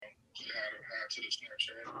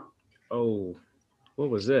Oh, what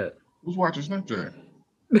was that? Who's watching Snapchat?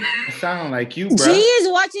 It sounded like you, bro. G is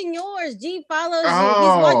watching yours. G follows you.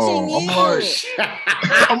 He's watching you.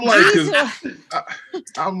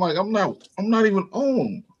 I'm not even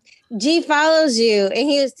on. G follows you, and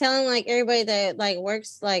he was telling like everybody that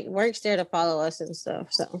works there to follow us and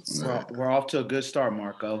stuff. So we're off to a good start,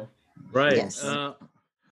 Marco. Right. Yes.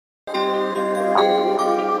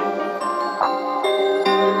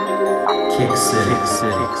 Kick City.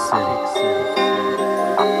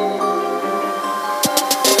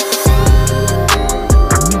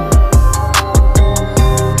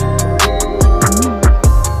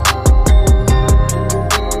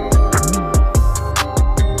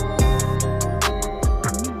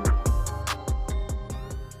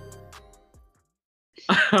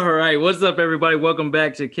 All right, what's up, everybody? Welcome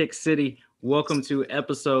back to Kick City. Welcome to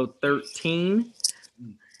episode 13.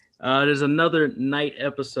 There's another night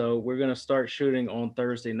episode. We're going to start shooting on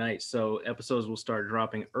Thursday night, so episodes will start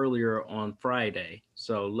dropping earlier on Friday.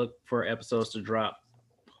 So look for episodes to drop,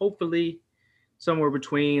 hopefully, somewhere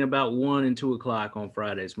between about 1 and 2 o'clock on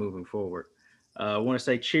Fridays moving forward. I want to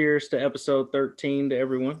say cheers to episode 13 to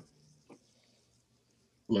everyone.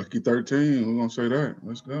 Lucky 13. We're going to say that.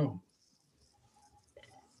 Let's go.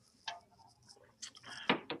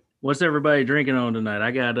 What's everybody drinking on tonight?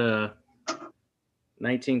 I got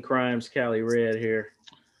 19 Crimes Cali Red here.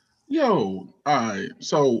 Yo, all right.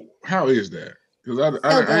 So how is that? Because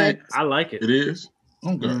I like it. It is?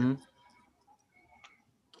 Okay. Mm-hmm.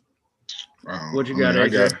 What you got,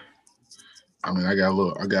 AJ? I'm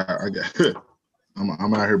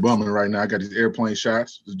out here bumming right now. I got these airplane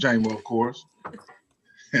shots. It's JMO, of course.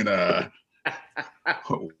 And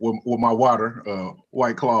with my water,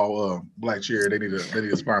 White Claw, Black Cherry, they need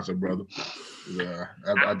a sponsor, brother.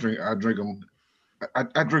 I drink them.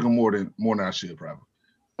 I drink them more than I should probably.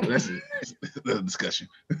 But that's the discussion.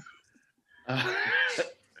 I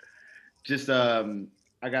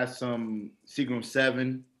got some Seagram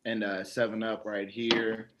 7 and 7-Up right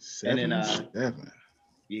here. 7.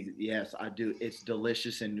 Yes, I do. It's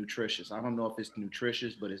delicious and nutritious. I don't know if it's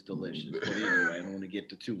nutritious, but it's delicious. But anyway, I don't want to get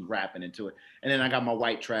too rapping into it. And then I got my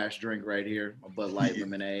white trash drink right here, my Bud Light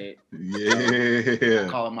lemonade. Yeah. I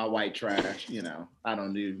call it my white trash. You know, I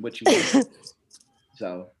don't do what you want.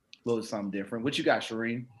 So a little something different. What you got,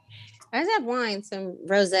 Shireen? I just have wine, some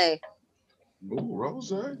rosé. Oh,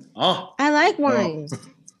 rosé. Oh, I like wine.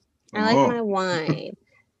 I like my wine.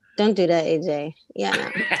 Don't do that, AJ. Yeah.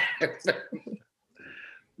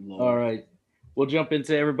 All right. We'll jump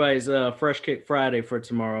into everybody's Fresh Kick Friday for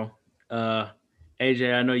tomorrow.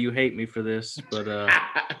 AJ, I know you hate me for this, but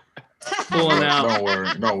pulling out.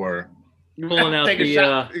 Don't worry. Pulling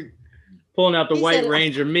out the White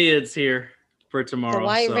Ranger mids here for tomorrow. The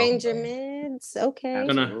White Ranger mids. Okay.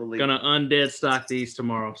 Gonna undead stock these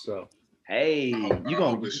tomorrow. So hey, you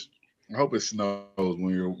gonna I hope it snows when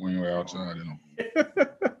you're outside, you know.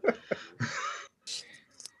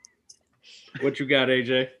 What you got,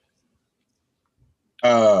 AJ?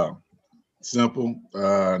 Simple.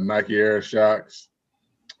 Nike Air Shocks.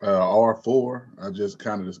 R4. I just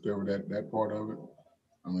kind of discovered that part of it.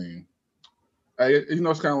 I mean,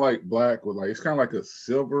 it's kind of like black with it's kind of like a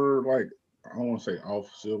silver, I don't want to say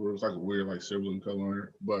off silver. It's like a weird silver in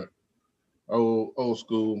color, but old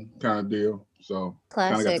school kind of deal. So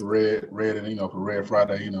kind of got the red, and for Red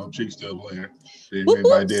Friday, Cheek still playing. If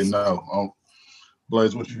anybody didn't know,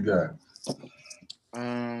 Blaze, what you got?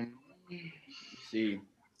 Let's see,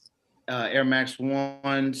 Air Max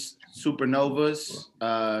 1s, Supernovas,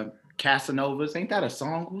 Casanovas. Ain't that a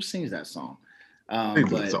song? Who sings that song?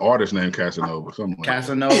 It's an artist named Casanova. Something like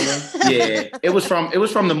Casanova. Yeah, it was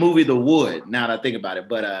from the movie The Wood. Now that I think about it,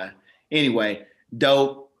 but anyway,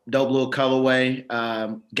 dope little colorway.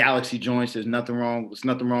 Galaxy joints. There's nothing wrong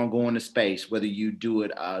going to space, whether you do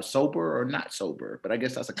it sober or not sober. But I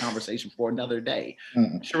guess that's a conversation for another day.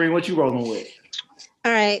 Mm-hmm. Shireen, what you rolling with?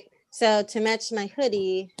 All right. So to match my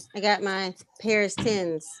hoodie, I got my Paris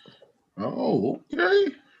 10s. Oh,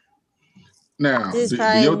 okay. Now, do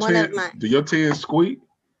your 10s squeak?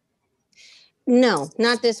 No,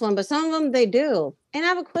 not this one, but some of them they do. And I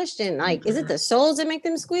have a question. Is it the soles that make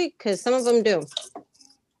them squeak? Because some of them do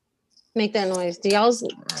make that noise. Do y'all's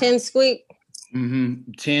 10s squeak?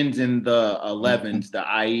 Mm-hmm. 10s and the 11s, the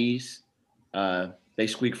IEs, they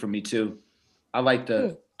squeak for me too. I like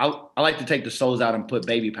to take the soles out and put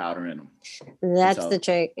baby powder in them. That's the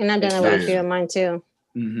trick. And I've done it with a few of mine too.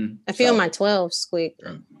 Mm-hmm. A few of my 12 squeak.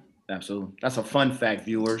 Absolutely. That's a fun fact,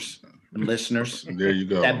 viewers and listeners. There you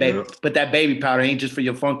go. But that baby powder ain't just for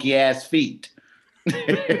your funky ass feet.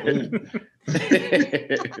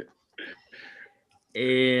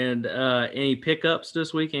 And any pickups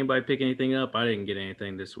this week? Anybody pick anything up? I didn't get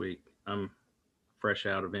anything this week. I'm fresh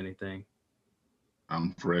out of anything.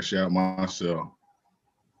 I'm fresh out myself.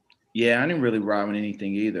 Yeah, I didn't really ride with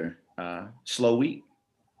anything either. Slow week.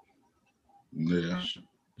 Yeah.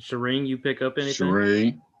 Shireen, you pick up anything?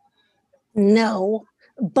 Sheree. No,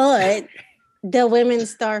 but the women's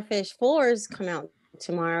Starfish 4s come out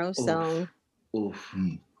tomorrow. So Oof.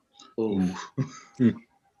 Mm. Oof. Oof.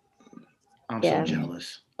 I'm Yeah. so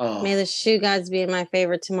jealous. Oh, may the shoe gods be in my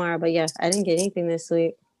favor tomorrow. But yeah, I didn't get anything this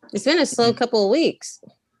week. It's been a slow couple of weeks.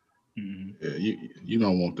 mhm. Yeah, you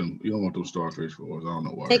don't want them. You don't want those Starfish 4s. I don't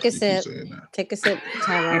know why. Take a you keep sip. saying that. Take a sip,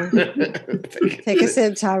 Tyrone. Take a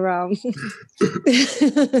sip, Tyrone.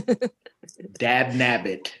 Dab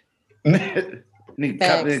nabbit. Need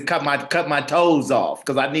to cut my toes off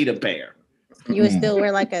because I need a pair. You would still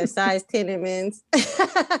wear like a size 10 in men's.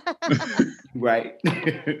 Right.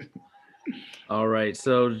 All right.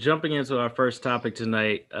 So jumping into our first topic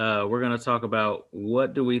tonight, we're going to talk about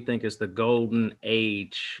what do we think is the golden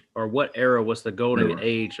age, or what era was the golden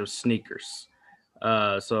age of sneakers?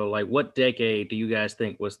 So like what decade do you guys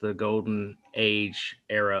think was the golden age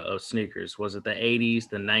era of sneakers? Was it the 80s,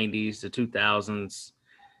 the 90s, the 2000s,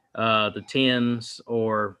 the 10s,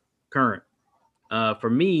 or current? For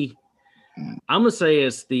me, I'm gonna say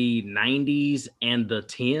it's the 90s and the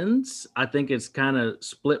 10s. I think it's kind of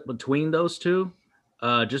split between those two,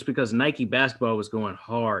 just because Nike basketball was going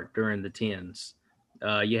hard during the 10s.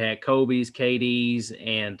 You had Kobe's, KD's,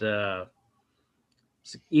 and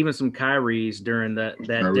even some Kyrie's during that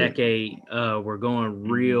Kyrie. decade were going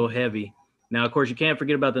real heavy. Now, of course, you can't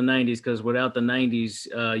forget about the 90s, because without the 90s,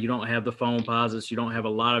 you don't have the foam posits. You don't have a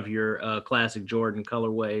lot of your classic Jordan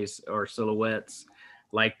colorways or silhouettes,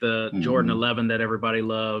 like the Jordan 11 that everybody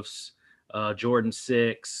loves, Jordan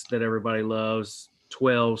 6 that everybody loves,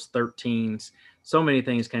 12s, 13s. So many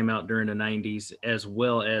things came out during the 90s, as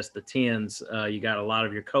well as the 10s. You got a lot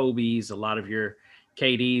of your Kobe's, a lot of your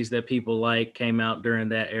KDs that people like came out during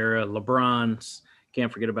that era. LeBron's,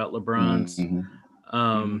 can't forget about LeBron's.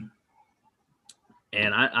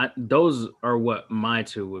 And I those are what my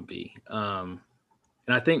two would be. And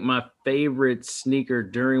I think my favorite sneaker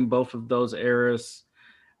during both of those eras,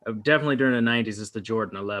 definitely during the 90s, is the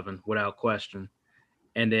Jordan 11, without question.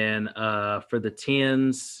 And then for the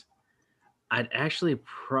 10s, I'd actually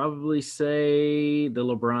probably say the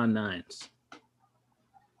LeBron 9s.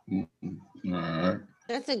 All right.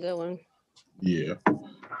 That's a good one. Yeah.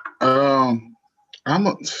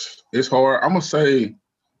 It's hard. I'm gonna say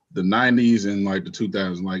the 90s and like the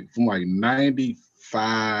 2000s, like from like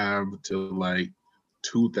 95 to like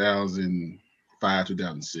 2005,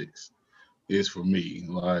 2006 is for me.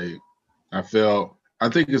 Like I think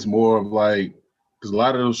it's more of like, because a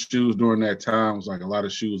lot of those shoes during that time was like a lot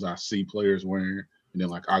of shoes I see players wearing, and then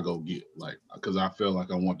like I go get, like, because I feel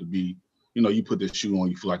like I want to be, you put this shoe on,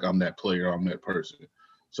 you feel like I'm that player, I'm that person.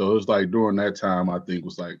 So it was like during that time, I think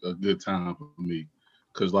was like a good time for me,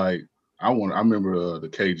 because like I remember the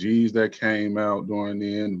KGs that came out during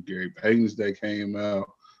then, Gary Payton's that came out,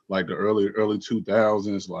 like the early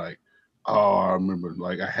 2000s. Like, oh, I remember,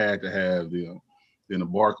 like I had to have them. Then the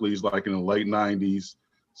Barclays, like in the late 90s.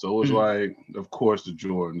 So it was like, of course, the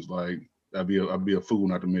Jordans. Like I'd be a fool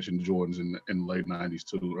not to mention the Jordans in the late 90s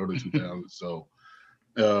too, early 2000s. So,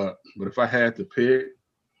 but if I had to pick,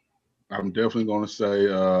 I'm definitely going to say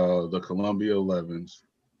the Columbia 11s.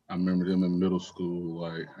 I remember them in middle school.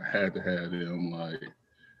 Like I had to have them. Like,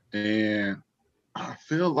 and I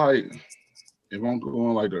feel like if I'm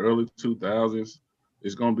going like the early 2000s,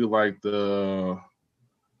 it's gonna be like that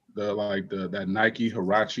Nike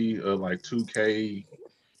Huarache like 2K,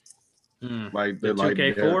 like the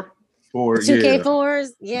 2K4. 2K4s,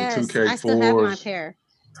 yes. The 2K4s. I still have my pair.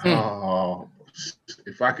 Oh,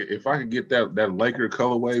 if I could get that Laker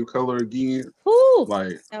colorway color again, Whew,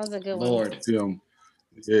 like that was a good Lord. them,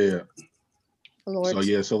 yeah.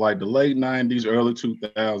 Lord. So like the late 90s, early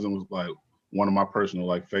 2000s was like one of my personal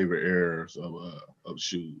like favorite eras of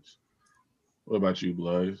shoes. What about you,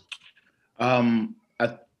 Blaze? I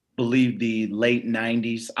believe the late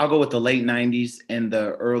 90s. I'll go with the late 90s and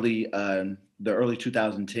the early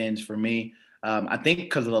 2010s for me. I think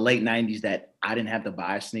because of the late 90s that I didn't have to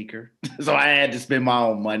buy a sneaker. So I had to spend my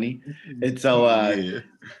own money. And so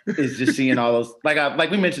it's just seeing all those,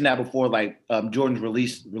 like we mentioned that before, like Jordan's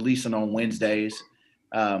releasing on Wednesdays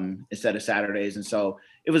instead of Saturdays. And so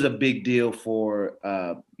it was a big deal for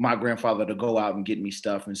my grandfather to go out and get me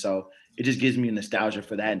stuff. And so it just gives me nostalgia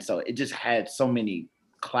for that. And so it just had so many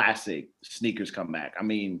classic sneakers come back. I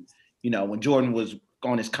mean, when Jordan was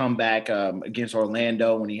on his comeback against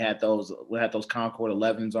Orlando, when he had those Concord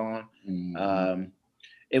 11s on,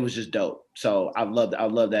 it was just dope. So I love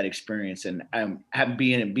that experience, and I'm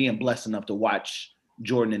being blessed enough to watch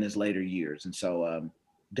Jordan in his later years, and so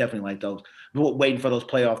definitely like those. Waiting for those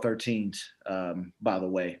playoff 13s. By the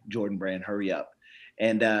way, Jordan Brand, hurry up.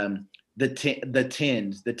 And the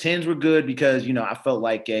 10s were good because I felt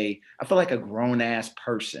like a grown ass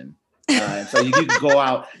person. And so you could go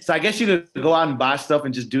out. So I guess you could go out and buy stuff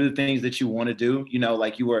and just do the things that you want to do,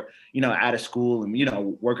 like you were, out of school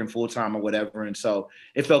and, working full time or whatever. And so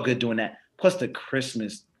it felt good doing that. Plus the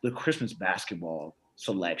Christmas basketball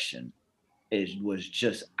selection was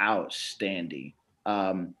just outstanding.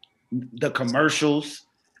 The commercials.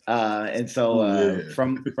 And so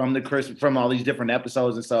from all these different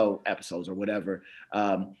episodes or whatever.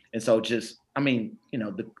 And so just,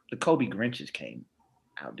 the Kobe Grinches came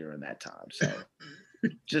out during that time. So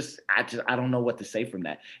I don't know what to say from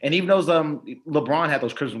that. And even those LeBron had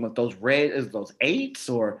those Christmas with those those 8s,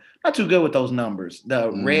 or not too good with those numbers.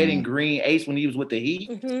 The red and green 8s when he was with the Heat.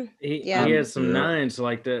 Mm-hmm. He had some 9s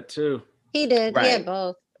like that too. He did. Right. He had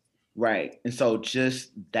both. Right. And so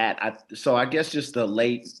just that, I guess just the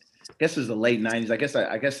late 90s.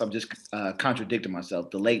 I guess I'm just contradicting myself.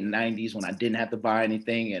 The late 90s when I didn't have to buy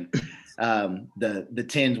anything, and the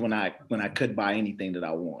 10s when I could buy anything that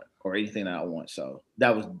I want or anything that I want. So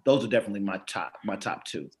those are definitely my top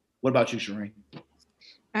 2. What about you, Shireen?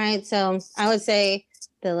 All right, so I would say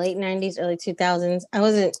the late 90s, early 2000s. I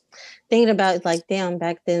wasn't thinking about like, damn,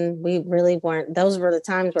 back then we really weren't. Those were the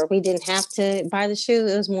times where we didn't have to buy the shoe.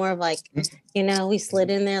 It was more of like, we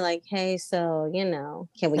slid in there like, hey, so,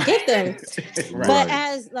 can we get them? Right. But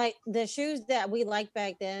as like the shoes that we liked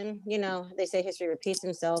back then, they say history repeats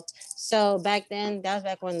itself. So back then, that was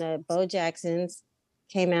back when the Bo Jacksons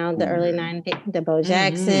came out, the early 90s, the Bo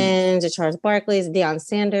Jacksons, the Charles Barkleys, Deion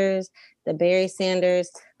Sanders, the Barry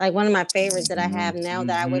Sanders. Like one of my favorites that I have now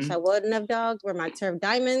that I wish I wouldn't have dogged were my Turf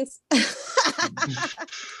Diamonds.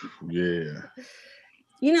 Yeah.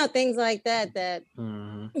 Things like that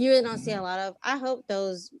you really don't see a lot of. I hope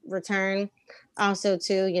those return. Also,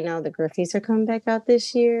 too, the Griffeys are coming back out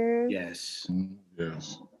this year. Yes.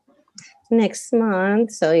 Yes. Next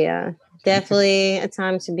month. So yeah, definitely a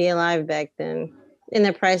time to be alive back then. And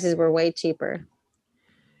the prices were way cheaper.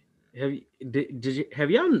 Have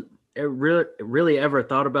y'all really ever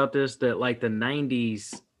thought about this, that like the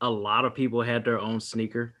 90s, a lot of people had their own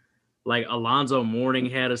sneaker? Like Alonzo Mourning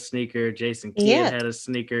had a sneaker, Jason Kidd had a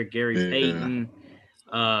sneaker, Gary Payton,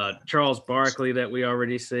 Charles Barkley that we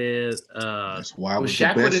already said. That's why it was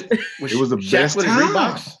Shaq the best. it was the Shaq best with time.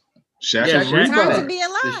 Reeboks? Shaq was Time to Reebok. be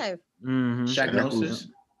alive. Mm-hmm. Shaq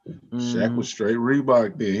Shaq was straight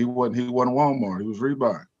Reebok then. He wasn't Walmart. He was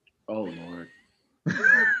Reebok. Oh Lord.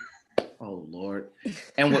 Oh Lord.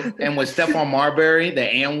 And with Stephon Marbury, the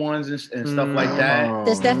AND1s and stuff like that.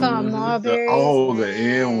 The Stephon Marbury. The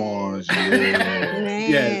AND1s. Yeah.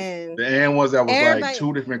 Man. Yes. The AND1s that was Everybody, like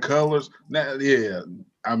 2 different colors. Now, yeah,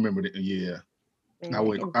 I remember that. Yeah.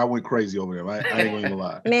 man. I went crazy over them. I ain't gonna even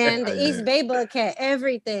lie. Man, the East Bay book had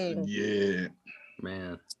everything. Yeah.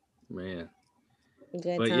 Man.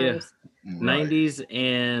 Good But times. yeah, 90s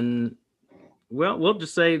and we'll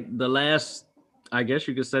just say the last, I guess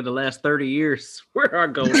you could say the last 30 years were our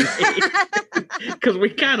golden age. Because we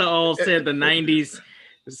kind of all said the 90s.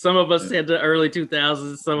 Some of us said the early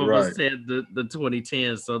 2000s. Some of us said the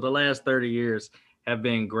 2010s. So the last 30 years have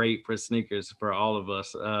been great for sneakers for all of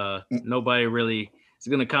us. Nobody really is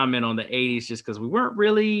going to comment on the 80s just because we weren't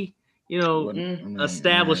really,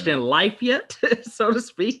 established in life yet, so to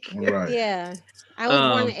speak. Right. Yeah. I was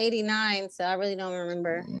born in 89, so I really don't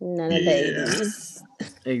remember none of the 80s.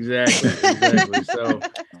 Exactly. So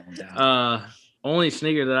only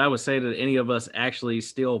sneaker that I would say that any of us actually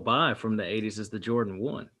still buy from the 80s is the Jordan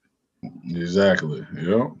 1. Exactly.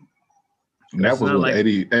 Yep. And that was like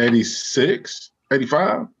 86,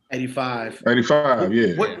 85? 85. 85,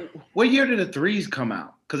 yeah. What year did the 3s come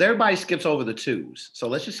out? Because everybody skips over the 2s. So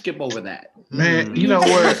let's just skip over that. Man, you know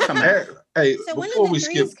what? Hey, So when before did we the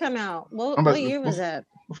skip, 3s come out? What year was that?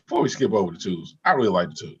 before we skip over the 2s, I really like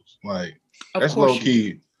the 2s. Like, Of that's course low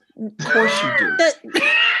key. Of course you do.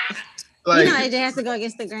 Like, AJ has to go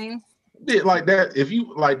against the grain. yeah, like that. If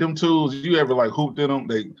you like them 2s, you ever like hooped in them?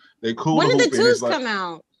 They cool. When to did the hoop, and it's 2s like, come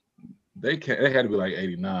out? They had to be like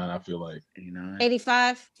 89. I feel like 89.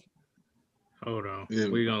 85? Hold on. Yeah.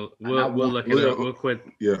 We'll look it up. We'll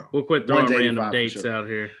quit throwing random dates out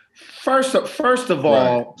here. First of all,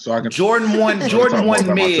 right. So I can Jordan 1 mids.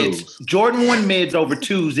 2s. Jordan 1 mids over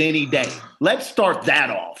 2s any day. Let's start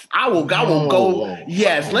that off. I will go.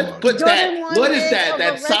 Yes, let's put Jordan that. What is that?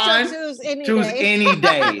 That sign? 2s any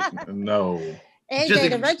day. No. AJ, Just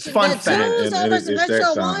the a retro, fun the fact. 2s over some It's retro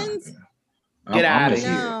that sign. ones. Get I'm out in of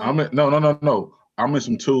some- here. No. I'm in no. I'm in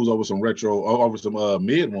some twos over some retro, over some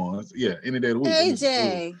mid ones. Yeah, any day of the week. I'm in some twos.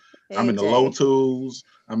 AJ. I'm in the low AJ. twos.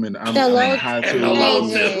 I'm in The I'm low- in high And the low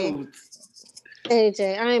twos. AJ. twos.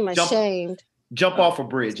 AJ, I am Jump- ashamed. Jump off a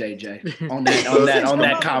bridge, AJ. On that Jump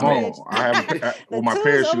off a comment. bridge. I have The with my twos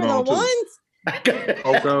parachute over the on too. ones?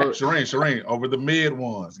 Over Shireen, over the mid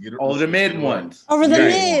ones. Get it. Oh, the mid ones. Over the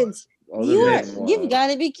Yeah. mids. Oh, the You've mid ones.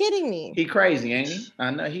 got to be kidding me. He crazy, ain't he?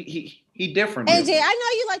 I know he different. AJ, I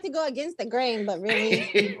know you like to go against the grain, but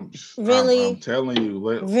really, I'm really, telling you,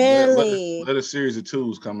 really. let a series of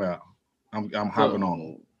twos come out. I'm hopping on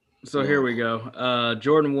them. So here we go.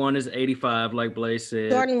 Jordan 1 is 85, like Blaze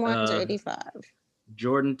said. Jordan 1's are 85.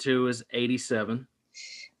 Jordan 2 is 87.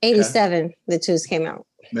 87, the twos came out.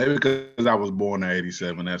 Maybe because I was born in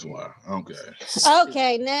 '87. That's why. Okay.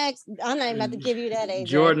 Okay, next. I'm not even about to give you that, AJ.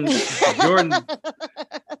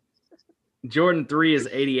 Jordan 3 is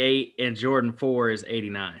 88 and Jordan 4 is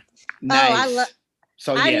 89. Nice.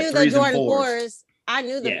 So yeah, I knew the threes and Jordan fours. 4s. I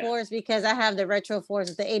knew the Yeah. 4s because I have the retro 4s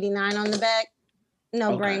with the 89 on the back.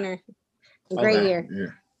 No Okay. brainer. Great Okay. year.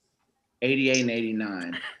 Yeah. 88 and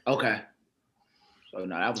 89. Okay. So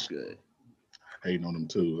no, that was good. Hating on them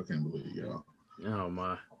too. I can't believe y'all. Oh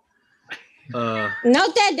my.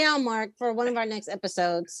 Note that down, Mark, for one of our next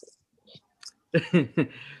episodes.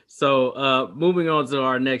 So moving on to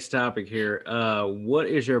our next topic here. What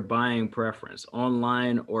is your buying preference,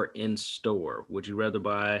 online or in store? Would you rather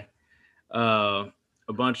buy a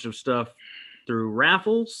bunch of stuff through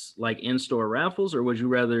raffles, like in-store raffles, or would you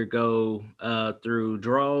rather go through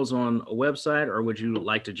draws on a website, or would you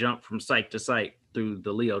like to jump from site to site through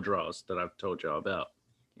the Leo draws that I've told y'all about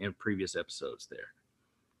in previous episodes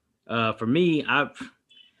there? For me,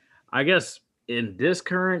 I guess in this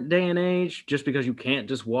current day and age, just because you can't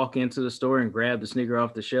just walk into the store and grab the sneaker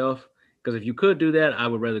off the shelf, because if you could do that, I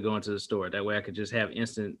would rather go into the store. That way I could just have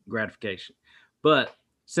instant gratification. But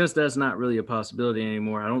since that's not really a possibility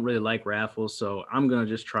anymore, I don't really like raffles, so I'm going to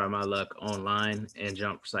just try my luck online and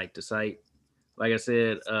jump site to site. Like I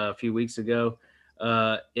said a few weeks ago,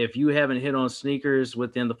 if you haven't hit on sneakers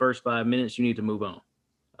within the first 5 minutes, you need to move on.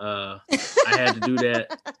 I had to do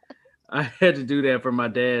that. I had to do that for my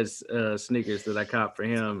dad's sneakers that I copped for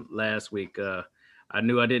him last week. I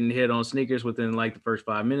knew I didn't hit on sneakers within like the first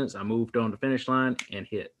 5 minutes. I moved on the finish line and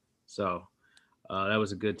hit. So that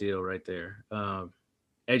was a good deal right there.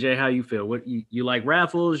 AJ, how you feel? What you like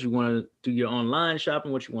raffles? You want to do your online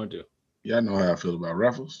shopping? What you want to do? Yeah, I know how I feel about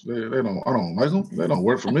raffles. They don't. I don't like them. They don't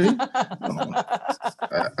work for me.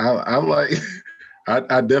 I like.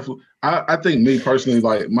 I definitely. I think me personally,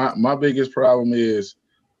 like my biggest problem is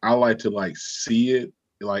I like to like see it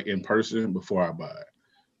like in person before I buy it.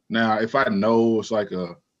 Now, if I know it's like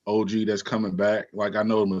a OG that's coming back, like I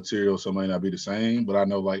know the material, so it may not be the same, but I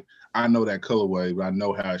know that colorway, but I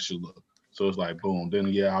know how it should look. So it's like boom. Then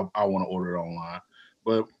yeah, I want to order it online.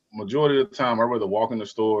 But majority of the time, I rather walk in the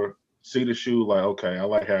store, see the shoe, like okay, I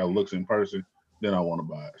like how it looks in person, then I want to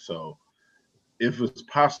buy it. So if it's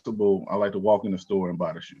possible, I like to walk in the store and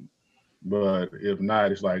buy the shoe. But if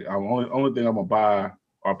not, it's like I'm only thing I'm gonna buy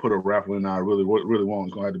or put a raffle in. I really want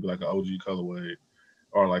is gonna have to be like an OG colorway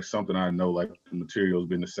or like something I know like the material's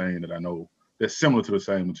been the same that I know that's similar to the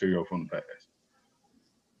same material from the past.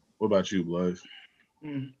 What about you, Blaze?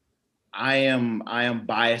 I am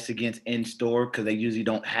biased against in store because they usually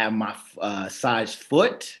don't have my size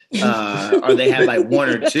foot, or they have like one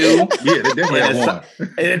or two. Yeah, they definitely have one.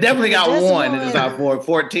 And they definitely got Just one. And it's one. out for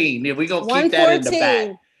 14. If we gonna keep that in the back,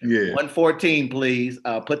 114. Yeah. 114, please.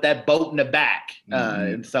 Put that boat in the back.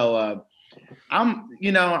 And so I'm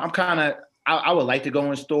kind of. I would like to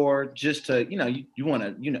go in store just to you want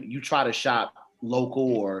to you try to shop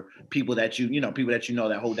local or people that you know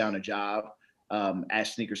that hold down a job. At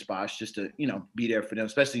sneaker spots just to, be there for them,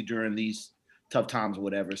 especially during these tough times or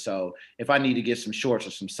whatever. So if I need to get some shorts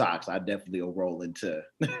or some socks, I definitely will roll into,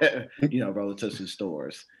 some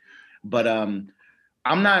stores. But I'm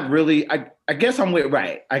not really, I guess I'm with,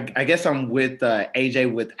 right. I guess I'm with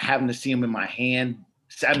AJ with having to see them in my hand,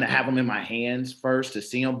 having to have them in my hands first to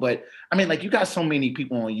see them. But I mean, like you got so many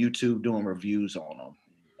people on YouTube doing reviews on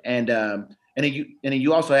them. And then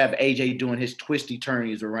you also have AJ doing his twisty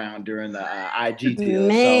turnies around during the IG deal.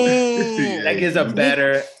 Man. So that gives a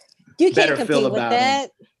better You can't feel compete with about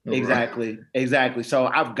that. Exactly. So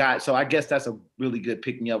I guess that's a really good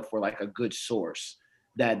pick me up for like a good source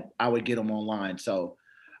that I would get them online. So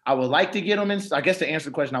I would like to get them in. I guess to answer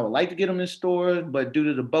the question, I would like to get them in stores, but due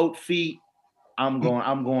to the boat feet, I'm going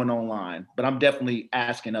online. But I'm definitely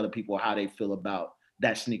asking other people how they feel about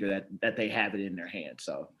that sneaker that they have it in their hand.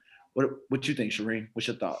 So. What you think, Shireen? What's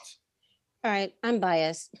your thoughts? All right, I'm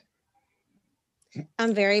biased.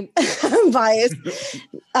 I'm very I'm biased.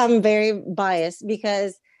 I'm very biased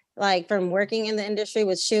because like from working in the industry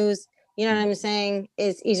with shoes, you know what I'm saying?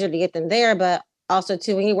 It's easier to get them there, but also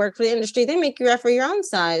too when you work for the industry, they make you for your own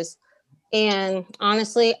size. And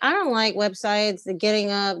honestly, I don't like websites, the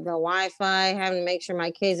getting up, the Wi-Fi, having to make sure my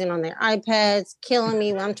kids in on their iPads, killing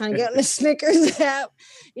me when I'm trying to get on the Snickers app.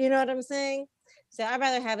 You know what I'm saying? So I'd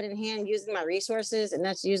rather have it in hand using my resources, and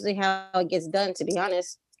that's usually how it gets done, to be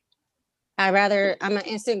honest. I'm an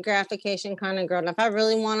instant gratification kind of girl. And if I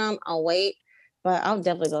really want them, I'll wait, but I'll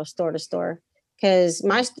definitely go store to store because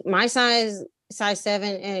my size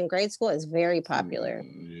 7 in grade school is very popular.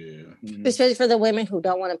 Yeah. Especially for the women who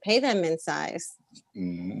don't want to pay them in size.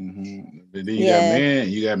 Then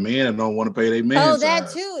you got men that don't want to pay their men. Oh, that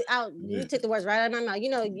too. You took the words right out of my mouth. You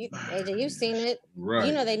know, AJ, you've seen it. Right.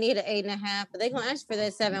 You know they need an 8.5, but they're gonna ask for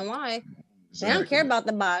that 7Y. Exactly. They don't care about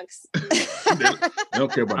the box. They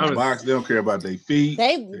don't care about the box. They don't care about their feet.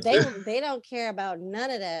 They don't care about none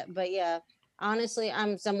of that. But yeah, honestly,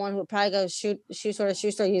 I'm someone who would probably go shoe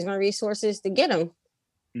store, use my resources to get them.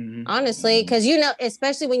 Honestly, because you know,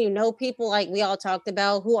 especially when you know people like we all talked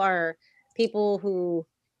about who are people who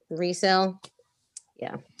resell.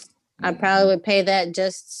 Yeah, I probably would pay that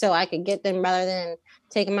just so I could get them rather than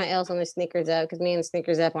taking my L's on the Snickers app because me and the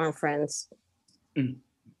Snickers app aren't friends.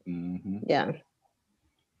 Yeah.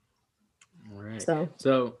 All right.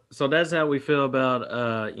 So that's how we feel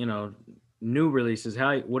about new releases.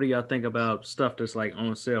 What do y'all think about stuff that's like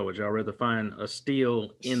on sale? Would y'all rather find a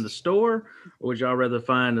steal in the store, or would y'all rather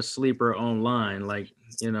find a sleeper online? Like,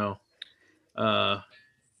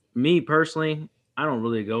 me personally, I don't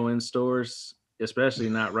really go in stores, especially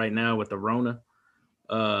not right now with the Rona.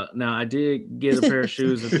 Now I did get a pair of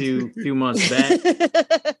shoes a few months back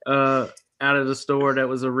out of the store. That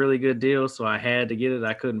was a really good deal, so I had to get it.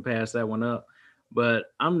 I couldn't pass that one up.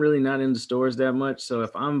 But I'm really not into stores that much. So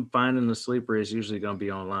if I'm finding a sleeper, it's usually going to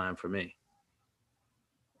be online for me.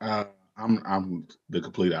 I'm the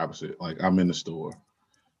complete opposite. Like I'm in the store.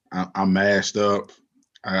 I'm masked up.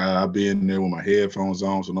 I've been there with my headphones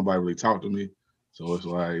on, so nobody really talk to me. So it's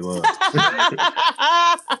like, look.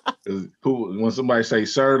 When somebody say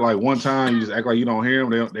 "sir," like one time, you just act like you don't hear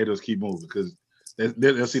them. They just keep moving because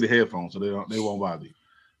they'll see the headphones, so they won't bother you.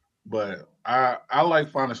 But I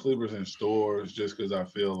like finding sleepers in stores just because I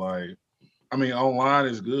feel like, I mean, online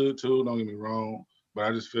is good too. Don't get me wrong, but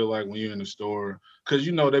I just feel like when you're in the store, because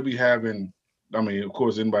they be having. I mean, of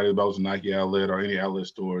course, anybody that goes to Nike outlet or any outlet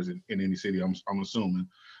stores in any city, I'm assuming,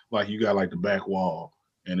 like you got like the back wall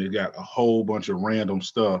and it got a whole bunch of random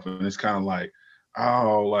stuff, and it's kind of like,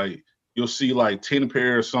 oh, like you'll see like 10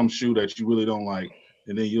 pairs of some shoe that you really don't like,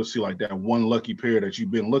 and then you'll see like that one lucky pair that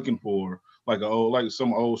you've been looking for. Like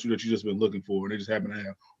some old shoe that you just been looking for, and they just happen to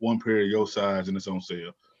have one pair of your size and it's on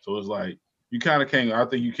sale. So it's like you kind of can't. I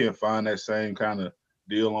think you can't find that same kind of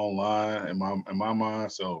deal online in my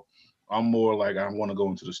mind. So I'm more like I want to go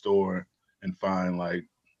into the store and find like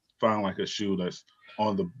a shoe that's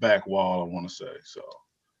on the back wall. I want to say. So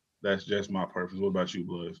that's just my purpose. What about you,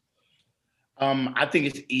 Blizz? I think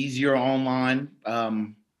it's easier online.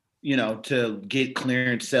 To get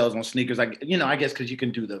clearance sales on sneakers, I guess because you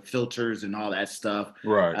can do the filters and all that stuff.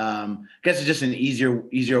 Right. I guess it's just an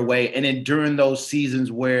easier way. And then during those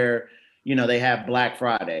seasons where, they have Black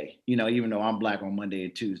Friday, even though I'm black on Monday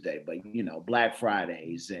and Tuesday, but, Black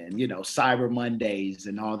Fridays and, Cyber Mondays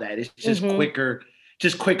and all that. It's just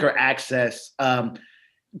quicker access.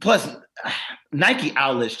 Plus, Nike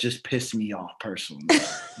outlets just piss me off personally.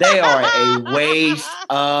 They are a waste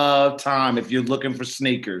of time if you're looking for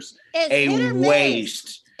sneakers. A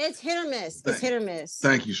waste. It's hit or miss. It's hit or miss.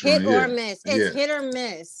 Thank you, Shereen. Hit or miss. It's hit or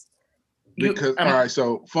miss. Because all right,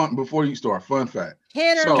 so before you start, fun fact.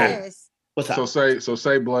 Hit or miss. What's up? So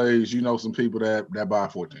say Blaze, some people that buy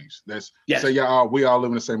 14s. Say we all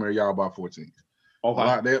live in the same area. Y'all buy 14s.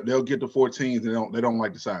 Okay. They'll get the 14s. They don't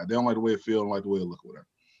like the size. They don't like the way it feels. Don't like the way it look. Whatever.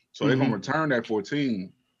 So they're gonna return that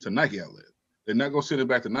 14 to Nike outlet. They're not gonna send it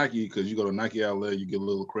back to Nike because you go to Nike outlet, you get a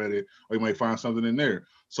little credit, or you might find something in there.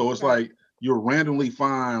 So it's like you'll randomly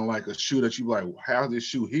find like a shoe that you like, how's this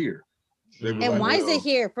shoe here? And why is it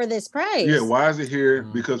here for this price? Yeah, why is it here?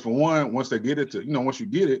 Because for one, once they get it once you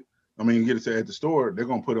get it, you get it at the store, they're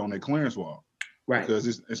gonna put it on their clearance wall. Right. Because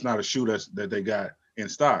it's not a shoe that they got in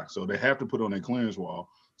stock. So they have to put it on their clearance wall.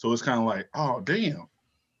 So it's kind of like, oh damn.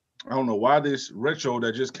 I don't know why this retro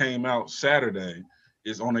that just came out Saturday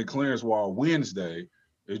is on a clearance wall Wednesday.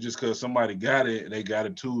 It's just because somebody got it. They got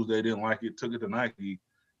it Tuesday, didn't like it, took it to Nike,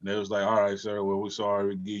 and they was like, "All right, sir, well, we're sorry,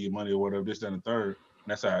 we give you money or whatever." This, that, and the third.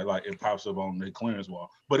 And that's how it pops up on the clearance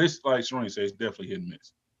wall. But it's like Shereen said, it's definitely hit and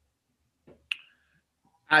miss.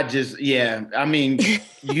 I mean,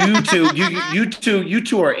 you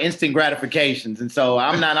two are instant gratifications, and so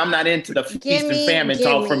I'm not into the feast and famine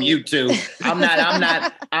talk from you two. I'm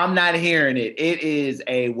not hearing it. It is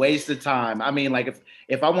a waste of time. I mean, like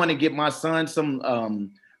if I want to get my son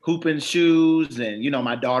some hooping shoes, and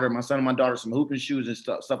my son and my daughter some hooping shoes and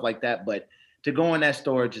stuff like that, but to go in that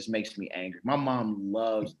store just makes me angry. My mom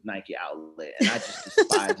loves Nike Outlet, and I just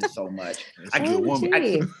despise it so much.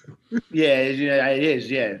 Yeah, it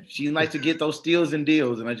is. Yeah, she likes to get those steals and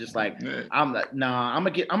deals, and I just like, I'm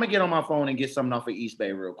gonna get on my phone and get something off of East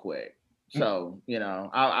Bay real quick. So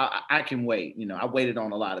I can wait. I waited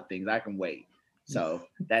on a lot of things. I can wait. So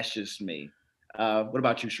that's just me. What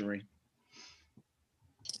about you, Shireen?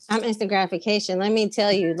 I'm instant gratification. Let me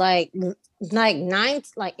tell you, like 8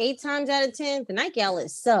 times out of 10, the Nike Outlet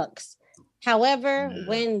sucks. However,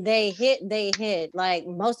 when they hit. Like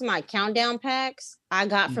most of my countdown packs I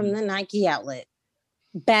got from the Nike Outlet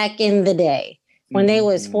back in the day when they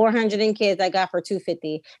was 400 in kids. I got for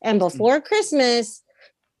 $250. And before Christmas,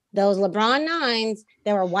 those LeBron 9s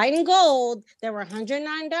that were white and gold, that were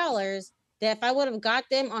 $109. That if I would have got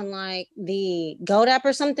them on like the Gold app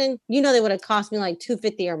or something, they would have cost me like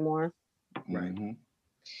 $250 or more. Right.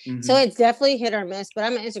 So it's definitely hit or miss, but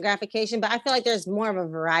I'm an instant gratification. But I feel like there's more of a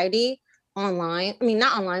variety online. I mean,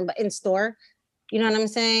 not online, but in store. You know what I'm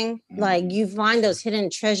saying? Like you find those hidden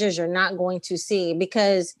treasures you're not going to see,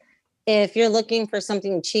 because if you're looking for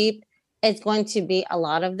something cheap, it's going to be a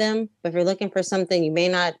lot of them. But if you're looking for something you may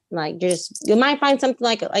not like, you might find something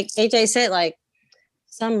like AJ said, like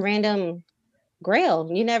some random grail.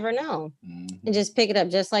 You never know. And just pick it up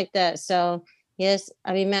just like that. So yes,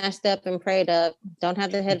 I be masked up and prayed up. Don't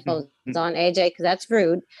have the headphones on, AJ, because that's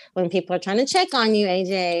rude when people are trying to check on you,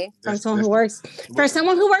 AJ. For someone who works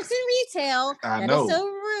in retail, that is so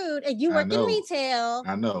rude. And you work in retail.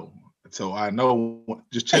 I know. So I know.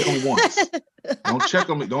 Just check on me once. Don't check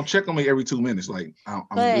on me every 2 minutes. Like I'm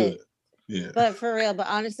good. Yeah. But for real,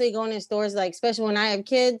 honestly, going in stores, like especially when I have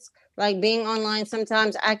kids, like being online,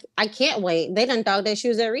 sometimes I can't wait. They done dog their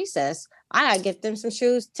shoes at recess. I gotta get them some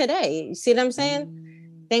shoes today. You see what I'm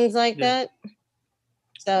saying? Things like that.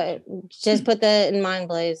 So just put that in mind,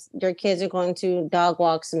 Blaze. Your kids are going to dog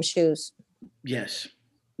walk some shoes. Yes.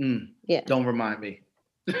 Yeah. Don't remind me.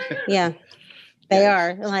 Yeah. They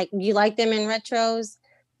are. Like, you like them in retros,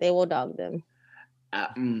 they will dog them.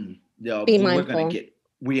 Be mindful.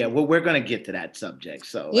 We're gonna get to that subject.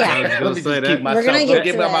 So yeah, let me just keep myself.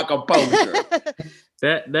 Get my composure.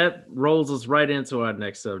 That rolls us right into our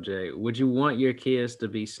next subject. Would you want your kids to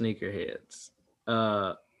be sneakerheads?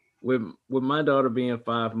 With my daughter being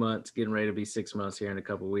 5 months, getting ready to be 6 months here in a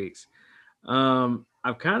couple of weeks,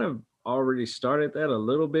 I've kind of already started that a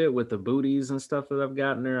little bit with the booties and stuff that I've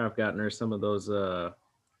gotten her. I've gotten her some of those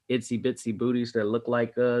itsy bitsy booties that look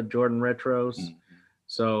like Jordan retros.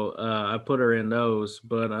 So I put her in those.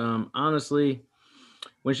 But honestly,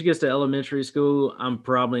 when she gets to elementary school, I'm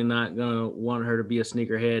probably not going to want her to be a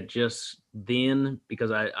sneakerhead just then,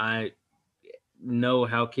 because I know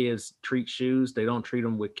how kids treat shoes. They don't treat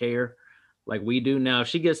them with care like we do. Now, if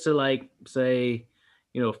she gets to, like, say,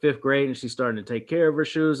 5th grade and she's starting to take care of her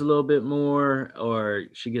shoes a little bit more, or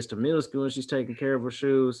she gets to middle school and she's taking care of her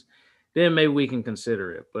shoes, then maybe we can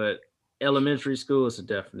consider it. But elementary school is a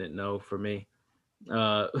definite no for me.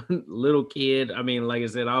 Little kid, I mean, like I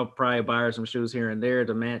said, I'll probably buy her some shoes here and there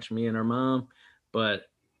to match me and her mom, but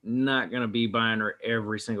not gonna be buying her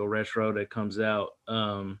every single retro that comes out.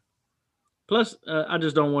 Plus, I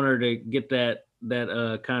just don't want her to get that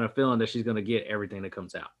kind of feeling that she's gonna get everything that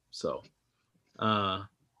comes out. So,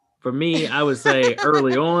 for me, I would say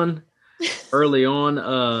early on,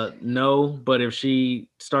 no. But if she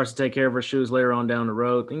starts to take care of her shoes later on down the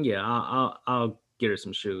road, then yeah, I'll get her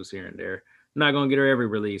some shoes here and there. I'm not gonna get her every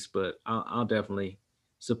release, but I'll definitely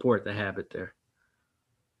support the habit there.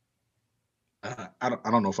 I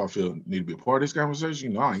don't know if I need to be a part of this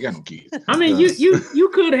conversation. I ain't got no kids. I mean, you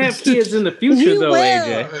could have kids in the future, though,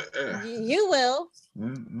 AJ. You will.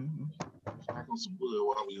 Knock on some wood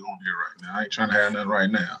while we on here right now. I ain't trying to have nothing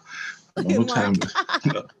right now.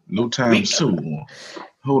 No time soon.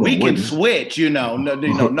 Hold on. We can switch, no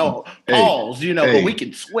pause, but we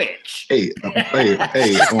can switch. Hey,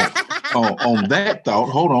 on that thought,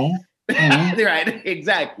 hold on. Right,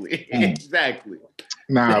 exactly.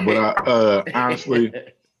 Nah, but honestly,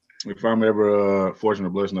 if I'm ever fortunate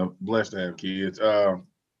or blessed to have kids,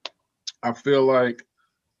 I feel like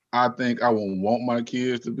I think I won't want my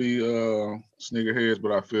kids to be sneakerheads,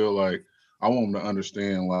 but I feel like I want them to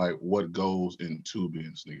understand like what goes into being a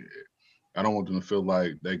sneakerhead. I don't want them to feel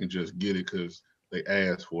like they can just get it because they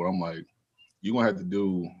asked for it. I'm like, you're gonna have to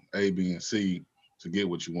do A, B, and C to get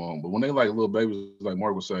what you want. But when they like little babies, like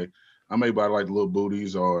Mark would say, I may buy like little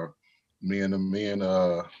booties, or me and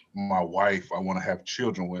my wife, I want to have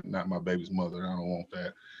children with, not my baby's mother. I don't want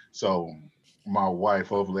that. So my wife,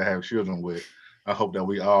 hopefully I have children with. I hope that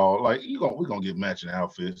we all like we're gonna get matching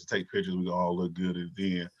outfits, take pictures, we gonna all look good at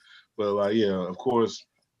the end. But like, yeah, of course,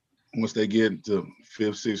 once they get to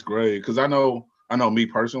 5th, 6th grade, because I know me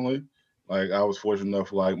personally, like I was fortunate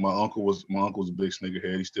enough, like my uncle was a big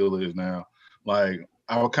sneakerhead. He still is now. Like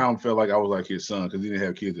I kind of felt like I was like his son because he didn't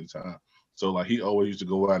have kids at the time. So like he always used to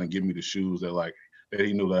go out and give me the shoes that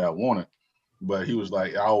he knew that I wanted. But he was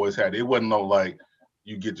like, I always had it. Wasn't no like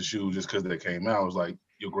you get the shoes just because they came out. It was like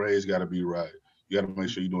your grades got to be right. You got to make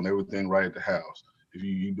sure you're doing everything right at the house. If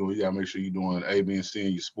you gotta make sure you're doing A, B, and C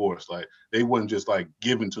in your sports. Like they wasn't just like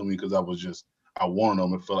given to me because I wanted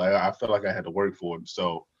them. I felt like I had to work for it.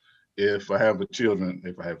 So if I have a child,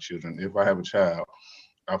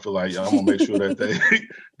 I feel like I'm gonna make sure that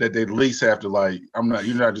they at least have to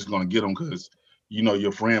you're not just gonna get them because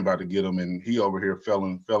your friend about to get them and he over here fell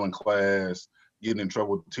in class, getting in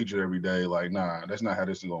trouble with the teacher every day. Like, nah, that's not how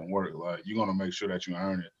this is gonna work. Like you're gonna make sure that you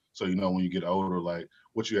earn it. So when you get older, like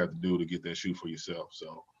what you have to do to get that shoe for yourself.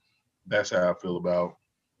 So that's how I feel about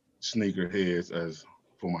sneaker heads as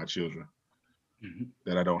for my children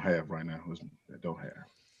that I don't have right now. That don't have.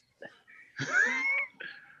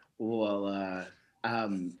 Well,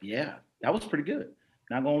 yeah, that was pretty good.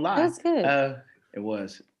 Not gonna lie. That's good. It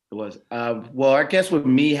was. Well, I guess with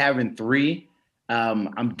me having 3,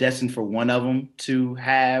 I'm destined for one of them to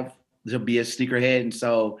be a sneakerhead, and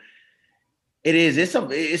so it is.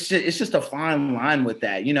 It's just a fine line with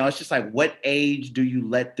that. It's just like, what age do you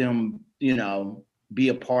let them, be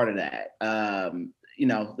a part of that? I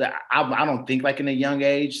don't think like in a young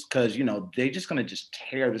age because they're just gonna just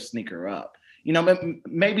tear the sneaker up.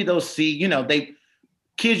 Maybe they'll see.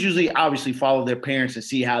 Kids usually obviously follow their parents and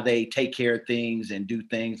see how they take care of things and do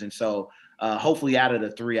things, and so hopefully out of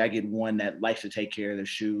the 3, I get one that likes to take care of their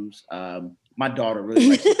shoes. My daughter really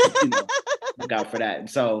likes to look out for that, and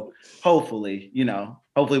so hopefully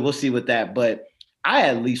we'll see with that. But I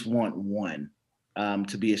at least want one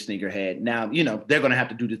to be a sneakerhead. Now, they're going to have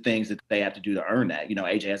to do the things that they have to do to earn that.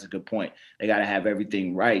 AJ has a good point. They got to have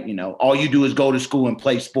everything right. All you do is go to school and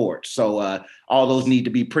play sports. So all those need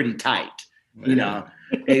to be pretty tight.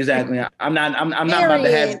 Exactly. I'm not about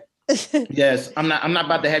to have. Yes, I'm not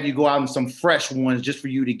about to have you go out in some fresh ones just for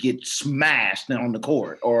you to get smashed on the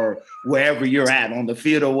court or wherever you're at on the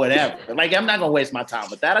field or whatever. Like, I'm not gonna waste my time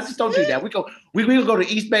with that. I just don't do that. We go to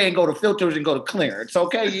East Bay and go to Filters and go to Clearance.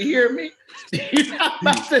 Okay, you hear me? You're not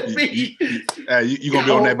about to be. You're gonna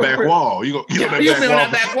be on that back wall. You're gonna be on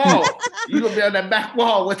that back wall. You're gonna be on that back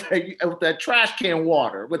wall with that trash can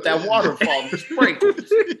water, with that waterfall, the sprinkles.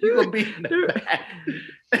 You're gonna be in the back.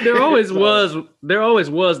 There always was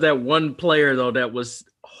that one player though that was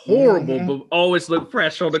horrible, but always looked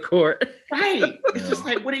fresh on the court. Right. It's just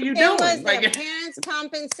like, what are you It doing? was Like, the parents'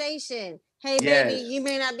 compensation. Hey, Yes. baby, you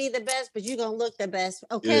may not be the best, but you're gonna look the best.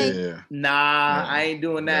 Okay. Yeah. nah, I ain't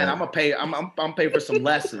doing that. I'm gonna pay. I'm paying for some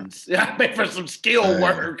lessons. I pay for some skill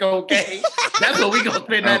work. Okay, that's what we gonna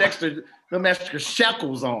spend them extra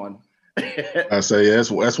shekels on. I say that's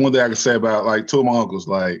one thing I can say about like 2 of my uncles.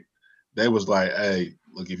 Like they was like, hey,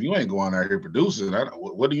 look, if you ain't going out here producing,